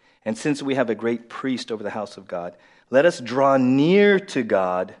 and since we have a great priest over the house of God, let us draw near to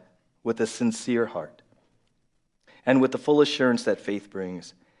God with a sincere heart, and with the full assurance that faith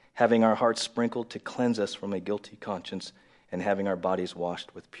brings, having our hearts sprinkled to cleanse us from a guilty conscience, and having our bodies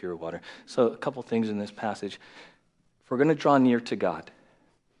washed with pure water. So a couple things in this passage. If we're going to draw near to God,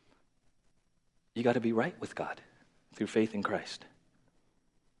 you got to be right with God through faith in Christ.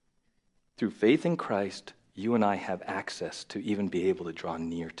 Through faith in Christ, you and I have access to even be able to draw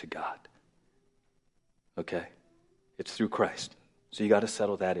near to God. Okay? It's through Christ. So you got to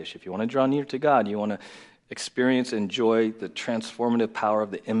settle that issue. If you want to draw near to God, you want to experience, enjoy the transformative power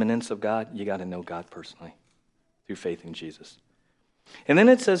of the immanence of God, you got to know God personally through faith in Jesus. And then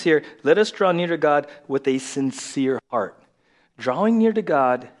it says here, let us draw near to God with a sincere heart. Drawing near to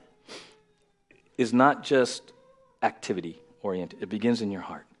God is not just activity-oriented. It begins in your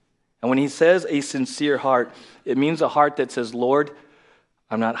heart. And when he says a sincere heart, it means a heart that says, Lord,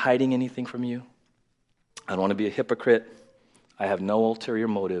 I'm not hiding anything from you. I don't want to be a hypocrite. I have no ulterior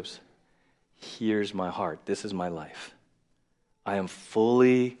motives. Here's my heart. This is my life. I am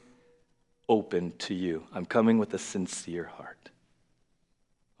fully open to you. I'm coming with a sincere heart.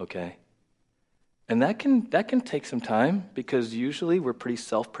 Okay? And that can take some time because usually we're pretty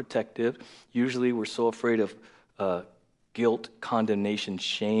self-protective. Usually we're so afraid of guilt, condemnation,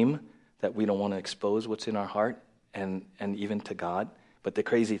 shame that we don't want to expose what's in our heart and even to God. But the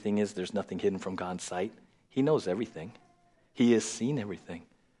crazy thing is there's nothing hidden from God's sight. He knows everything. He has seen everything.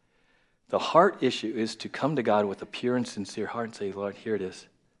 The heart issue is to come to God with a pure and sincere heart and say, Lord, here it is.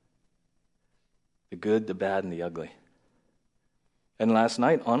 The good, the bad, and the ugly. And last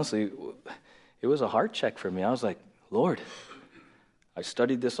night, honestly, it was a heart check for me. I was like, Lord, I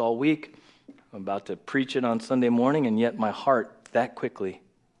studied this all week. I'm about to preach it on Sunday morning, and yet my heart that quickly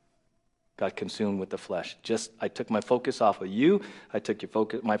got consumed with the flesh. I took my focus off of you. I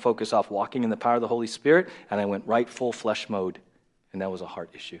took my focus off walking in the power of the Holy Spirit, and I went right full flesh mode, and that was a heart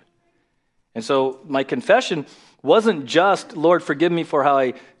issue. And so my confession wasn't just, Lord, forgive me for how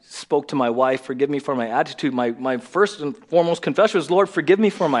I spoke to my wife. Forgive me for my attitude. My first and foremost confession was, Lord, forgive me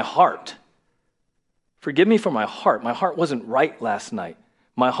for my heart. Forgive me for my heart. My heart wasn't right last night.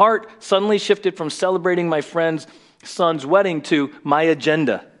 My heart suddenly shifted from celebrating my friend's son's wedding to my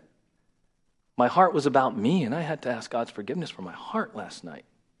agenda. My heart was about me, and I had to ask God's forgiveness for my heart last night.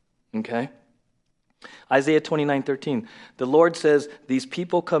 Okay? Isaiah 29:13. The Lord says, these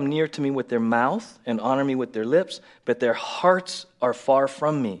people come near to me with their mouth and honor me with their lips, but their hearts are far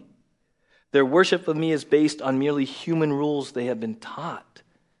from me. Their worship of me is based on merely human rules they have been taught.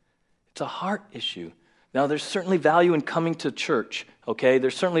 It's a heart issue. Now, there's certainly value in coming to church, okay?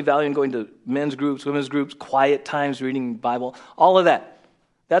 There's certainly value in going to men's groups, women's groups, quiet times, reading the Bible, all of that.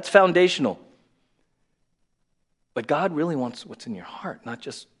 That's foundational. But God really wants what's in your heart, not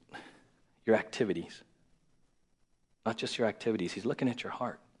just your activities. Not just your activities. He's looking at your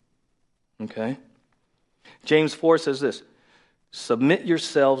heart. Okay? James 4 says this, submit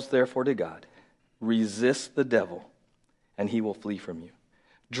yourselves therefore to God. Resist the devil, and he will flee from you.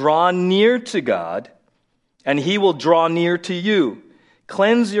 Draw near to God, and he will draw near to you.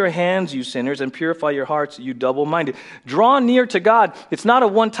 Cleanse your hands, you sinners, and purify your hearts, you double-minded. Draw near to God. It's not a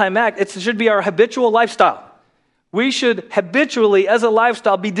one-time act. It should be our habitual lifestyle. We should habitually, as a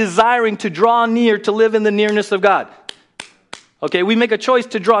lifestyle, be desiring to draw near, to live in the nearness of God. Okay, we make a choice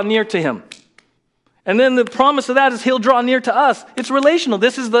to draw near to him. And then the promise of that is he'll draw near to us. It's relational.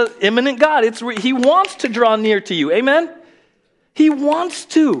 This is the immanent God. He wants to draw near to you. Amen? He wants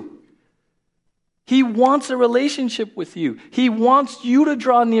to. He wants a relationship with you. He wants you to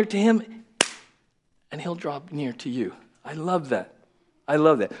draw near to him, and he'll draw near to you. I love that. I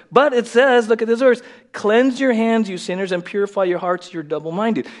love that. But it says, look at this verse, cleanse your hands, you sinners, and purify your hearts, you're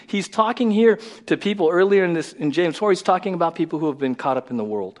double-minded. He's talking here to people earlier in James 4, he's talking about people who have been caught up in the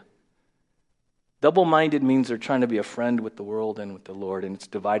world. Double-minded means they're trying to be a friend with the world and with the Lord, and it's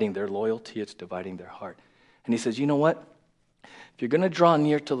dividing their loyalty, it's dividing their heart. And he says, you know what? If you're going to draw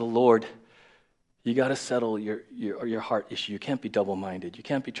near to the Lord, you got to settle your heart issue. You can't be double-minded. You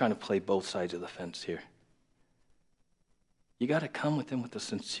can't be trying to play both sides of the fence here. You got to come with him with a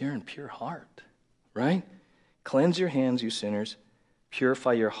sincere and pure heart, right? Cleanse your hands, you sinners.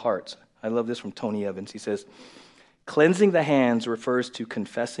 Purify your hearts. I love this from Tony Evans. He says, cleansing the hands refers to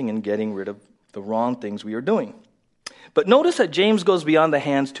confessing and getting rid of the wrong things we are doing. But notice that James goes beyond the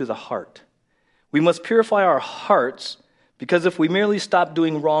hands to the heart. We must purify our hearts because if we merely stop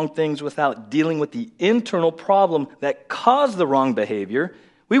doing wrong things without dealing with the internal problem that caused the wrong behavior,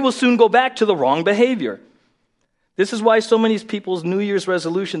 we will soon go back to the wrong behavior. This is why so many people's New Year's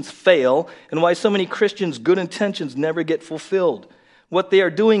resolutions fail and why so many Christians' good intentions never get fulfilled. What they are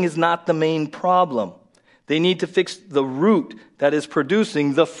doing is not the main problem. They need to fix the root that is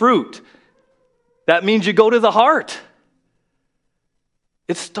producing the fruit. That means you go to the heart.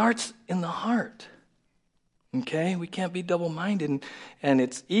 It starts in the heart. Okay? We can't be double-minded, and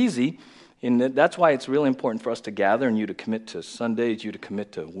it's easy. And that's why it's really important for us to gather and you to commit to Sundays, you to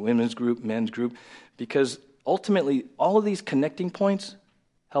commit to women's group, men's group, because ultimately, all of these connecting points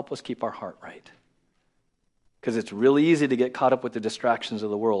help us keep our heart right. Because it's really easy to get caught up with the distractions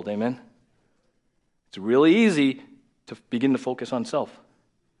of the world, amen? It's really easy to begin to focus on self.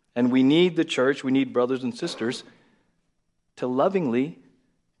 And we need the church, we need brothers and sisters to lovingly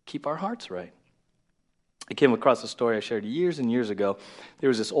keep our hearts right. I came across a story I shared years and years ago. There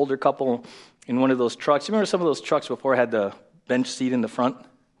was this older couple in one of those trucks. You remember some of those trucks before had the bench seat in the front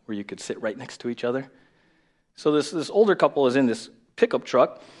where you could sit right next to each other? So this older couple is in this pickup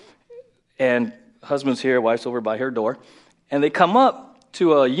truck, and husband's here, wife's over by her door, and they come up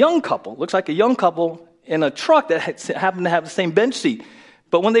to a young couple, looks like a young couple, in a truck that happened to have the same bench seat.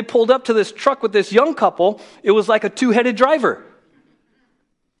 But when they pulled up to this truck with this young couple, it was like a two-headed driver.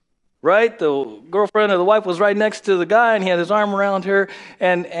 Right? The girlfriend or the wife was right next to the guy, and he had his arm around her,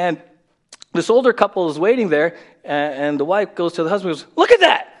 and this older couple is waiting there, and the wife goes to the husband and goes, "Look at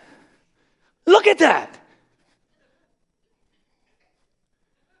that! Look at that!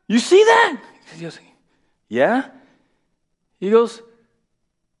 You see that?" He goes, "Yeah." He goes,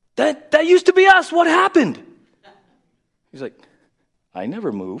 that used to be us. What happened?" He's like, "I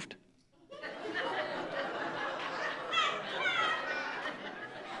never moved."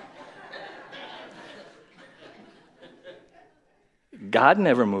 God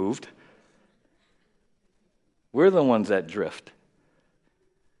never moved. We're the ones that drift.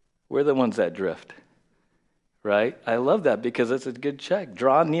 We're the ones that drift. Right? I love that because it's a good check.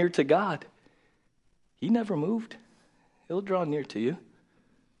 Draw near to God. He never moved. He'll draw near to you.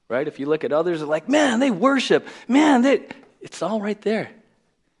 Right? If you look at others, they're like, man, they worship. Man, it's all right there.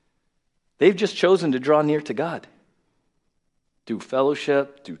 They've just chosen to draw near to God. Through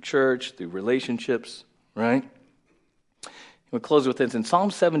fellowship, through church, through relationships. Right? We'll close with this. In Psalm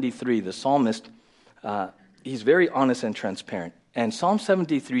 73, the psalmist, he's very honest and transparent. And Psalm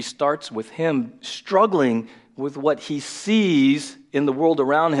 73 starts with him struggling with what he sees in the world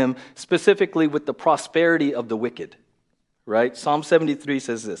around him, specifically with the prosperity of the wicked. Right? Psalm 73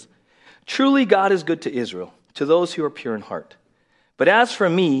 says this, "Truly God is good to Israel, to those who are pure in heart. But as for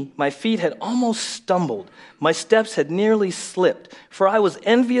me, my feet had almost stumbled. My steps had nearly slipped. For I was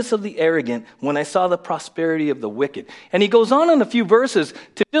envious of the arrogant when I saw the prosperity of the wicked." And he goes on in a few verses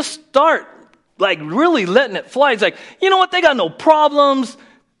to just start like really letting it fly. He's like, you know what? They got no problems.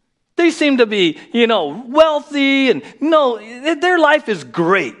 They seem to be, wealthy. And no, their life is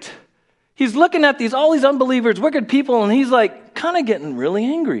great. He's looking at all these unbelievers, wicked people, and he's like kind of getting really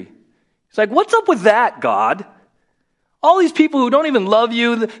angry. He's like, what's up with that, God? All these people who don't even love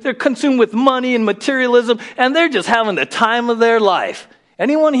you, they're consumed with money and materialism, and they're just having the time of their life.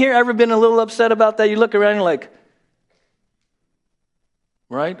 Anyone here ever been a little upset about that? You look around and you're like,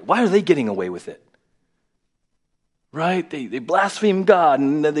 right? Why are they getting away with it? Right? They blaspheme God,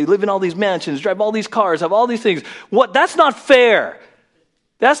 and they live in all these mansions, drive all these cars, have all these things. What? That's not fair.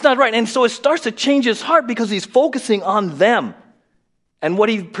 That's not right. And so it starts to change his heart because he's focusing on them and what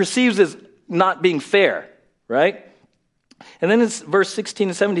he perceives as not being fair, right? And then it's verse 16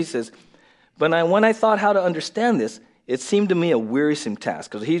 and 17 says, but when I thought how to understand this, it seemed to me a wearisome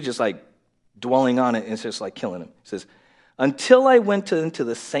task, because he's just like dwelling on it, and it's just like killing him. He says, until I went into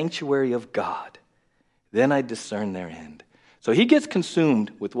the sanctuary of God, then I discerned their end. So he gets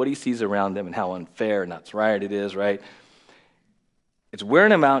consumed with what he sees around him and how unfair and not right it is, right? It's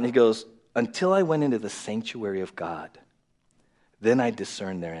wearing him out, and he goes, until I went into the sanctuary of God, then I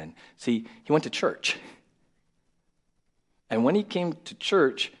discerned their end. See, he went to church. And when he came to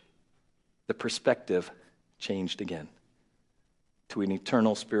church, the perspective changed again to an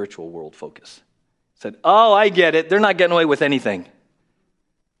eternal spiritual world focus. He said, oh, I get it. They're not getting away with anything.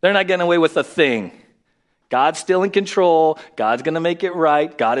 They're not getting away with a thing. God's still in control. God's going to make it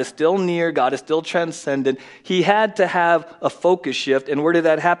right. God is still near. God is still transcendent. He had to have a focus shift. And where did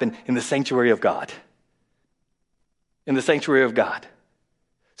that happen? In the sanctuary of God. In the sanctuary of God.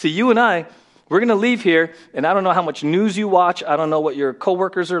 See, you and I, we're going to leave here, and I don't know how much news you watch. I don't know what your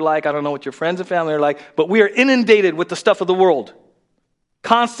coworkers are like. I don't know what your friends and family are like. But we are inundated with the stuff of the world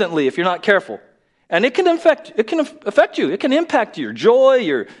constantly if you're not careful. And it can affect you. It can impact your joy,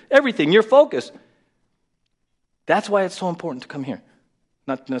 your everything, your focus. That's why it's so important to come here.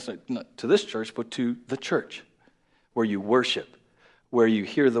 Not necessarily not to this church, but to the church, where you worship, where you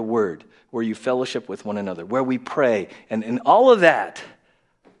hear the word, where you fellowship with one another, where we pray. And in all of that,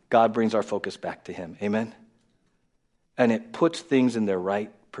 God brings our focus back to him. Amen? And it puts things in their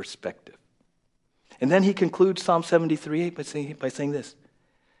right perspective. And then he concludes Psalm 73:8 by saying this,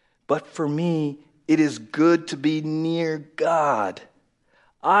 but for me, it is good to be near God.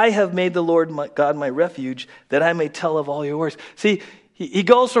 I have made the Lord God my refuge, that I may tell of all your works. See, he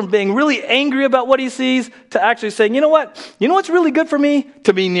goes from being really angry about what he sees to actually saying, you know what? You know what's really good for me?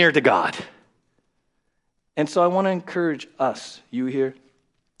 To be near to God. And so I want to encourage us, you here,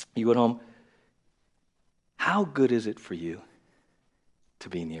 you at home, how good is it for you to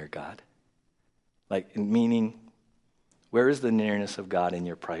be near God? Like, meaning, where is the nearness of God in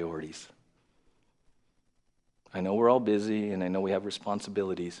your priorities? I know we're all busy, and I know we have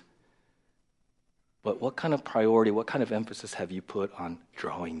responsibilities. But what kind of priority, what kind of emphasis have you put on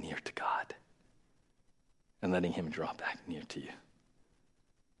drawing near to God and letting him draw back near to you?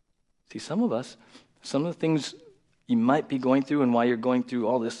 See, some of us, some of the things you might be going through and why you're going through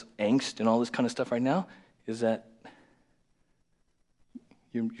all this angst and all this kind of stuff right now is that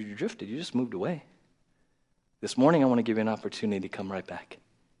you drifted. You just moved away. This morning, I want to give you an opportunity to come right back.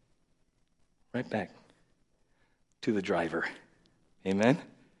 Right back to the driver. Amen?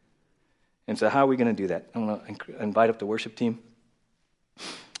 And so how are we going to do that? I'm going to invite up the worship team.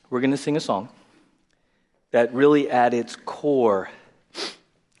 We're going to sing a song that really at its core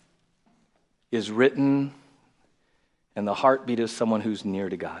is written in the heartbeat of someone who's near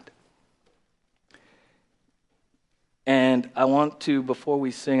to God. And I want to, before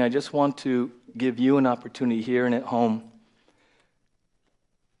we sing, I just want to give you an opportunity here and at home.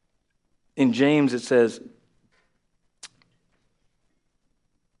 In James it says,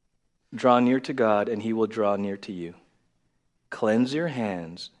 draw near to God, and he will draw near to you. Cleanse your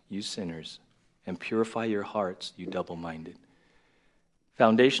hands, you sinners, and purify your hearts, you double-minded.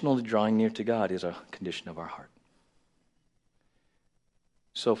 Foundational to drawing near to God is a condition of our heart.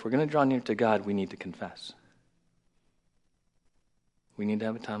 So if we're going to draw near to God, we need to confess. We need to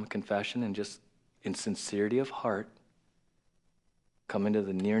have a time of confession and just in sincerity of heart, come into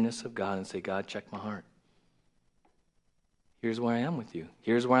the nearness of God and say, God, check my heart. Here's where I am with you.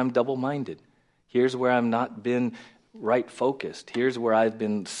 Here's where I'm double-minded. Here's where I've not been right-focused. Here's where I've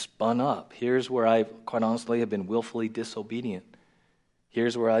been spun up. Here's where I, quite honestly, have been willfully disobedient.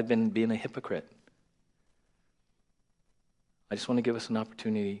 Here's where I've been being a hypocrite. I just want to give us an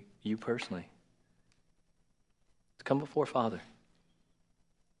opportunity, you personally, to come before Father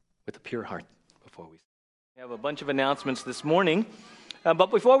with a pure heart before we. We have a bunch of announcements this morning.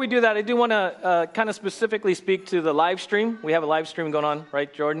 But before we do that, I do want to kind of specifically speak to the live stream. We have a live stream going on,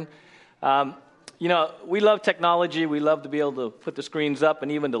 right, Jordan? We love technology. We love to be able to put the screens up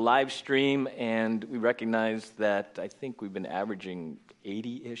and even to live stream. And we recognize that I think we've been averaging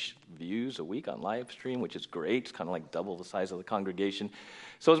 80-ish views a week on live stream, which is great. It's kind of like double the size of the congregation.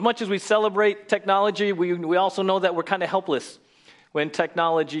 So as much as we celebrate technology, we also know that we're kind of helpless when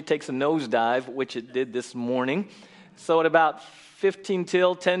technology takes a nosedive, which it did this morning. So at about 10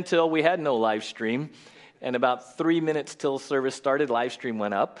 till, we had no live stream. And about 3 minutes till service started, live stream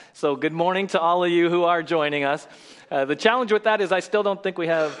went up. So good morning to all of you who are joining us. The challenge with that is I still don't think we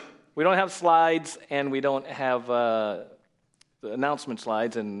don't have slides, and we don't have the announcement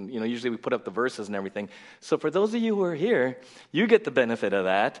slides, and usually we put up the verses and everything. So for those of you who are here, you get the benefit of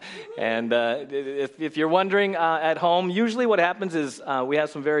that. And if you're wondering at home, usually what happens is we have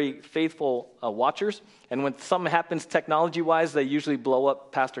some very faithful watchers, and when something happens technology-wise, they usually blow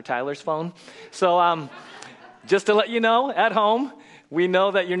up Pastor Tyler's phone. So just to let you know, at home, we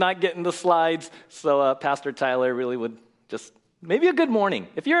know that you're not getting the slides, so Pastor Tyler really would just maybe a good morning.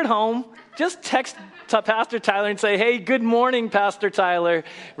 If you're at home, just text to Pastor Tyler and say, "Hey, good morning, Pastor Tyler,"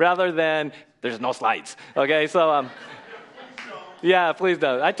 rather than, "There's no slides." Okay, so, yeah, please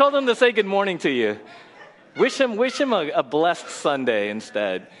don't. I told him to say good morning to you. Wish him a blessed Sunday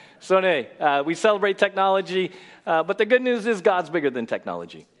instead. So anyway, we celebrate technology, but the good news is God's bigger than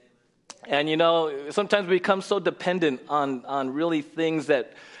technology. And sometimes we become so dependent on really things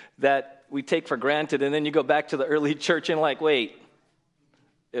that we take for granted, and then you go back to the early church and wait,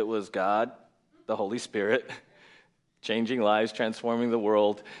 it was God, the Holy Spirit, changing lives, transforming the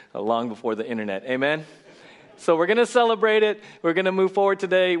world long before the internet. Amen? So we're going to celebrate it. We're going to move forward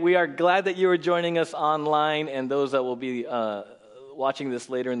today. We are glad that you are joining us online and those that will be watching this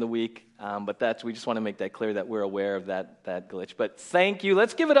later in the week. But we just want to make that clear that we're aware of that glitch. But thank you.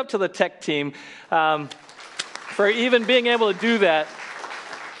 Let's give it up to the tech team for even being able to do that.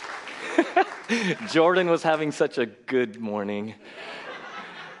 Jordan was having such a good morning.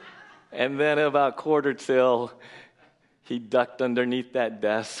 And then about 1:15, he ducked underneath that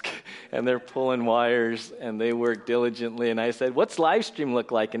desk, and they're pulling wires, and they work diligently. And I said, "What's live stream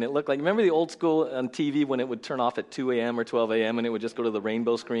look like?" And it looked like, remember the old school on TV when it would turn off at 2 a.m. or 12 a.m. and it would just go to the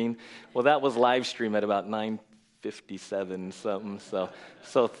rainbow screen? Well, that was live stream at about 9:57 something.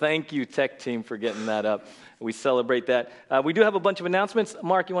 So thank you, tech team, for getting that up. We celebrate that. We do have a bunch of announcements.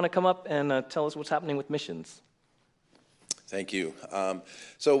 Mark, you want to come up and tell us what's happening with missions? Thank you.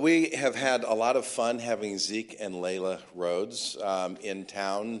 So we have had a lot of fun having Zeke and Layla Rhodes in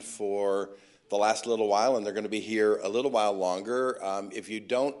town for the last little while, and they're going to be here a little while longer. If you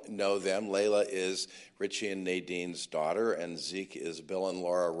don't know them, Layla is Richie and Nadine's daughter, and Zeke is Bill and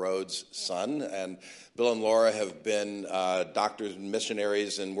Laura Rhodes' son. And Bill and Laura have been doctors and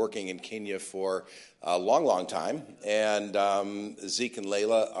missionaries and working in Kenya for a long, long time. And Zeke and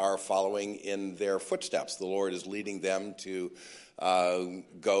Layla are following in their footsteps. The Lord is leading them to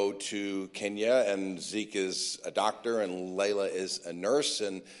go to Kenya, and Zeke is a doctor and Layla is a nurse,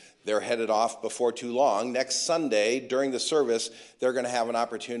 and they're headed off before too long. Next Sunday, during the service, they're going to have an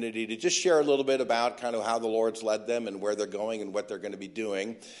opportunity to just share a little bit about kind of how the Lord's led them and where they're going and what they're going to be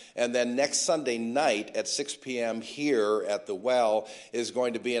doing. And then next Sunday night at 6 p.m. here at the Well is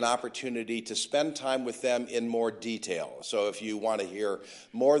going to be an opportunity to spend time with them in more detail. So if you want to hear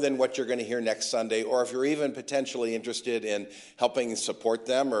more than what you're going to hear next Sunday, or if you're even potentially interested in helping support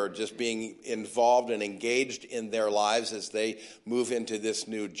them or just being involved and engaged in their lives as they move into this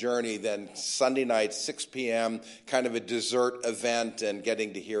new journey, then Sunday night, 6 p.m., kind of a dessert event and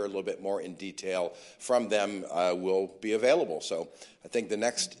getting to hear a little bit more in detail from them will be available. So I think the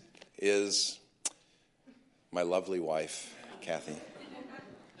next is my lovely wife, Kathy.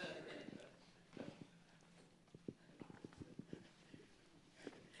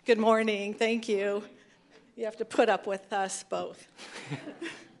 Good morning. Thank you. You have to put up with us both.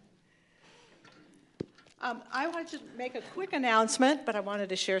 I wanted to make a quick announcement, but I wanted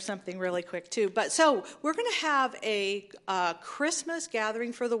to share something really quick too. So we're going to have a Christmas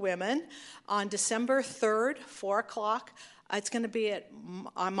gathering for the women on December 3rd, 4 o'clock. It's going to be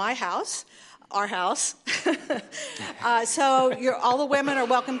on my house, our house. So all the women are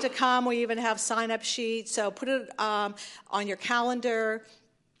welcome to come. We even have sign-up sheets. So put it on your calendar,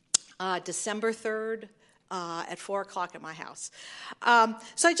 December 3rd. At 4 o'clock at my house.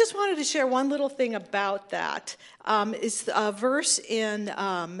 So I just wanted to share one little thing about that. It's a verse in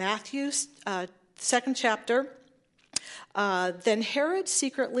Matthew's 2nd chapter. Then Herod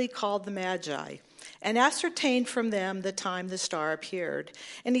secretly called the Magi and ascertained from them the time the star appeared.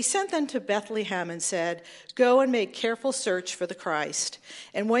 And he sent them to Bethlehem and said, "Go and make careful search for the Christ.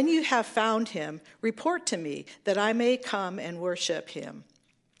 And when you have found him, report to me that I may come and worship him."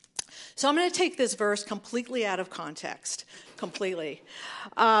 So I'm going to take this verse completely out of context, completely.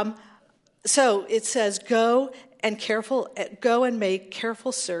 So it says, go and make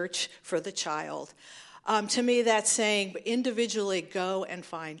careful search for the child. To me, that's saying individually go and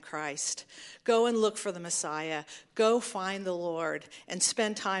find Christ. Go and look for the Messiah. Go find the Lord and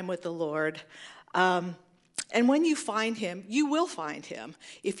spend time with the Lord. And when you find him, you will find him.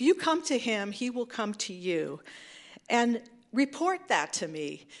 If you come to him, he will come to you. And report that to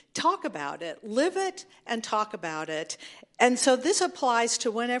me. Talk about it. Live it and talk about it. And so this applies to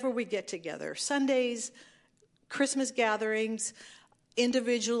whenever we get together. Sundays, Christmas gatherings,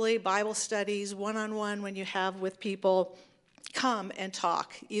 individually, Bible studies, one-on-one when you have with people, come and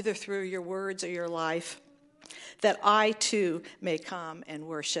talk, either through your words or your life, that I too may come and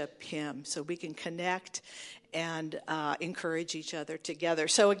worship him, so we can connect and encourage each other together.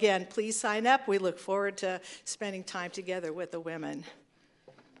 So again, please sign up. We look forward to spending time together with the women.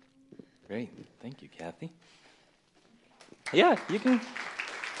 Great. Thank you, Kathy. Yeah, you can.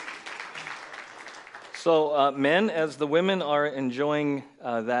 So men, as the women are enjoying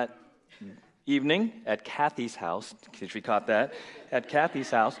that evening at Kathy's house, in case we caught that, at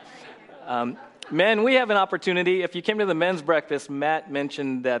Kathy's house. Men, we have an opportunity. If you came to the men's breakfast, Matt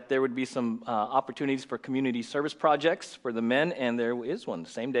mentioned that there would be some opportunities for community service projects for the men, and there is one the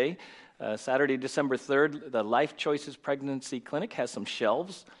same day. Saturday, December 3rd, the Life Choices Pregnancy Clinic has some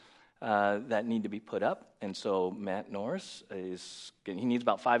shelves that need to be put up. And so Matt Norris, he needs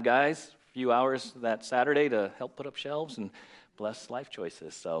about 5 guys, a few hours that Saturday to help put up shelves and bless Life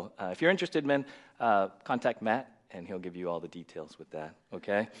Choices. So if you're interested, men, contact Matt, and he'll give you all the details with that,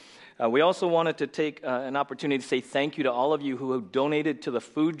 okay? We also wanted to take an opportunity to say thank you to all of you who have donated to the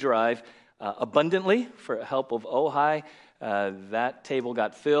food drive abundantly for help of Ojai. That table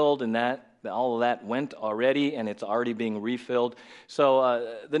got filled, and all of that went already, and it's already being refilled.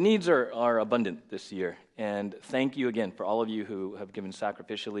 So the needs are abundant this year. And thank you again for all of you who have given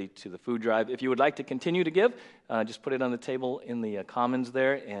sacrificially to the food drive. If you would like to continue to give, just put it on the table in the commons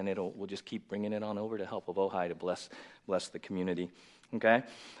there, and we'll just keep bringing it on over to Help of Ojai to bless the community. Okay?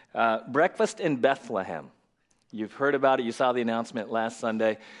 Breakfast in Bethlehem. You've heard about it. You saw the announcement last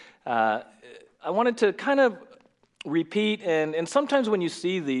Sunday. I wanted to kind of repeat, and sometimes when you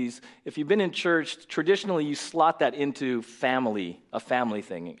see these, if you've been in church, traditionally you slot that into a family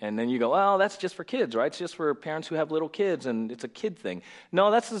thing, and then you go, oh, that's just for kids, right? It's just for parents who have little kids, and it's a kid thing.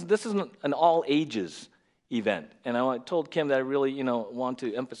 No, this isn't an all-ages event, and I told Kim that I really, want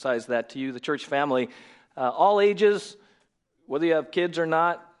to emphasize that to you, the church family, all ages, whether you have kids or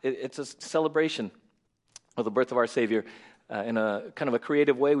not, it's a celebration of the birth of our Savior. In a kind of a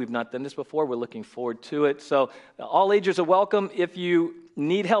creative way. We've not done this before. We're looking forward to it. So all ages are welcome. If you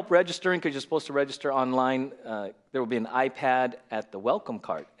need help registering, because you're supposed to register online, there will be an iPad at the welcome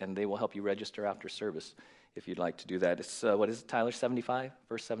cart, and they will help you register after service if you'd like to do that. It's, what is it, Tyler, 75?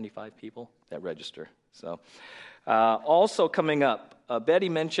 First 75 people that register. So also coming up, Betty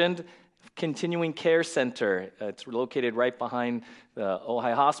mentioned Continuing Care Center. It's located right behind the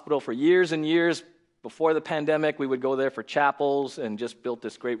Ojai Hospital. For years and years, before the pandemic, we would go there for chapels and just built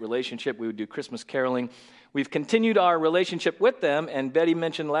this great relationship. We would do Christmas caroling. We've continued our relationship with them, and Betty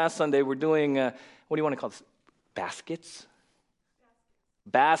mentioned last Sunday we're doing, what do you want to call this, baskets?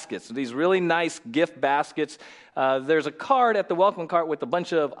 Baskets. These really nice gift baskets. There's a card at the welcome cart with a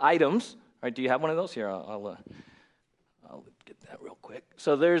bunch of items. All right, do you have one of those? Here, I'll get that real quick.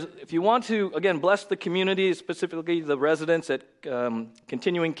 So if you want to, again, bless the community, specifically the residents at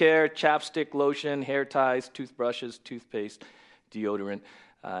Continuing Care, chapstick, lotion, hair ties, toothbrushes, toothpaste, deodorant.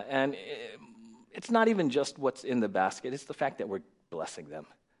 And it's not even just what's in the basket. It's the fact that we're blessing them,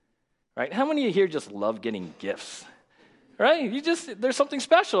 right? How many of you here just love getting gifts? Right? There's something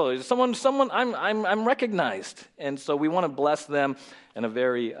special. Someone. I'm recognized, and so we want to bless them in a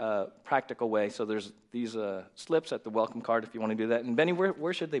very practical way. So there's these slips at the welcome cart if you want to do that. And Benny,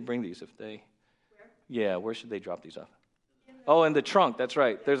 where should they bring these? Where should they drop these off? Oh, in the trunk. That's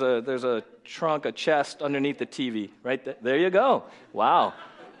right. There's a trunk, a chest underneath the TV. Right there you go. Wow.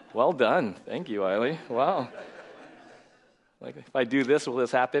 Well done. Thank you, Eiley. Wow. Like, if I do this, will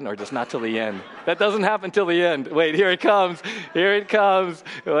this happen? Or just not till the end? That doesn't happen till the end. Wait, here it comes. Here it comes.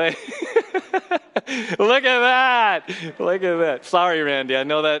 Wait. Look at that. Sorry, Randy. I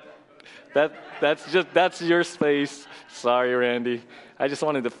know that's your space. Sorry, Randy. I just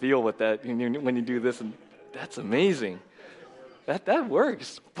wanted to feel what that, when you do this, and that's amazing. That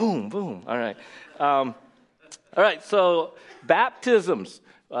works. Boom, boom. All right. All right, so baptisms.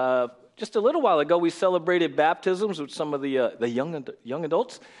 Just a little while ago, we celebrated baptisms with some of the young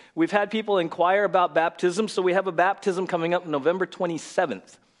adults. We've had people inquire about baptism, so we have a baptism coming up November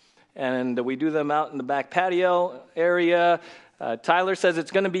 27th. And we do them out in the back patio area. Tyler says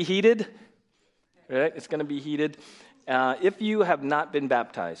it's going to be heated. Right? It's going to be heated. If you have not been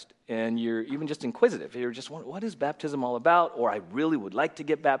baptized and you're even just inquisitive, you're just wondering, what is baptism all about? Or I really would like to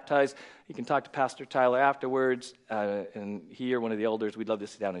get baptized, you can talk to Pastor Tyler afterwards. And he or one of the elders, we'd love to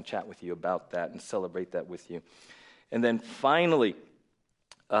sit down and chat with you about that and celebrate that with you. And then finally,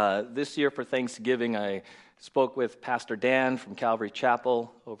 This year for Thanksgiving, I spoke with Pastor Dan from Calvary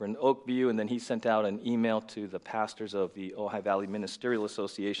Chapel over in Oakview, and then he sent out an email to the pastors of the Ojai Valley Ministerial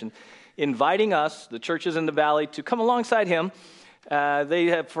Association, inviting us, the churches in the valley, to come alongside him. They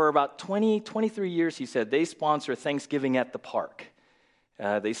have, for about 23 years, he said, they sponsor Thanksgiving at the Park.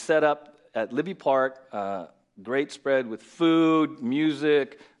 They set up at Libby Park, great spread with food,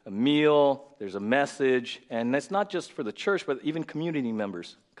 music, a meal, there's a message, and that's not just for the church, but even community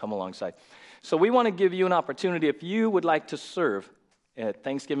members come alongside. So we want to give you an opportunity, if you would like to serve at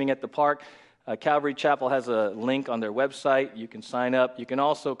Thanksgiving at the Park. Calvary Chapel has a link on their website. You can sign up. You can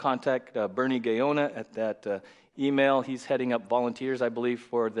also contact Bernie Gayona at that email. He's heading up volunteers, I believe,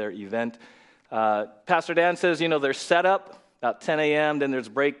 for their event. Pastor Dan says, there's setup about 10 a.m., then there's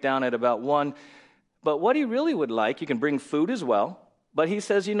breakdown at about 1. But what he really would like, you can bring food as well. But he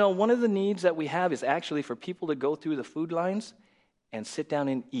says, one of the needs that we have is actually for people to go through the food lines and sit down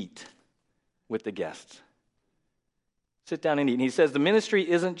and eat with the guests. Sit down and eat. And he says the ministry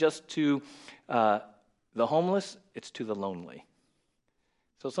isn't just to the homeless, it's to the lonely.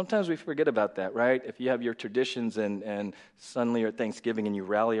 So sometimes we forget about that, right? If you have your traditions and suddenly at Thanksgiving and you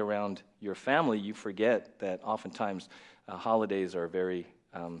rally around your family, you forget that oftentimes holidays are very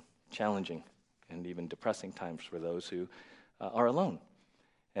challenging and even depressing times for those who are alone.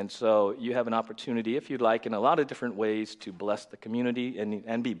 And so you have an opportunity, if you'd like, in a lot of different ways to bless the community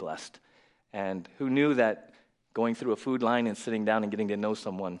and be blessed. And who knew that going through a food line and sitting down and getting to know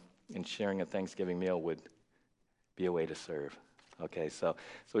someone and sharing a Thanksgiving meal would be a way to serve. Okay, so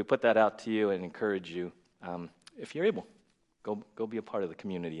we put that out to you and encourage you, if you're able, go be a part of the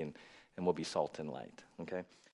community and we'll be salt and light, okay?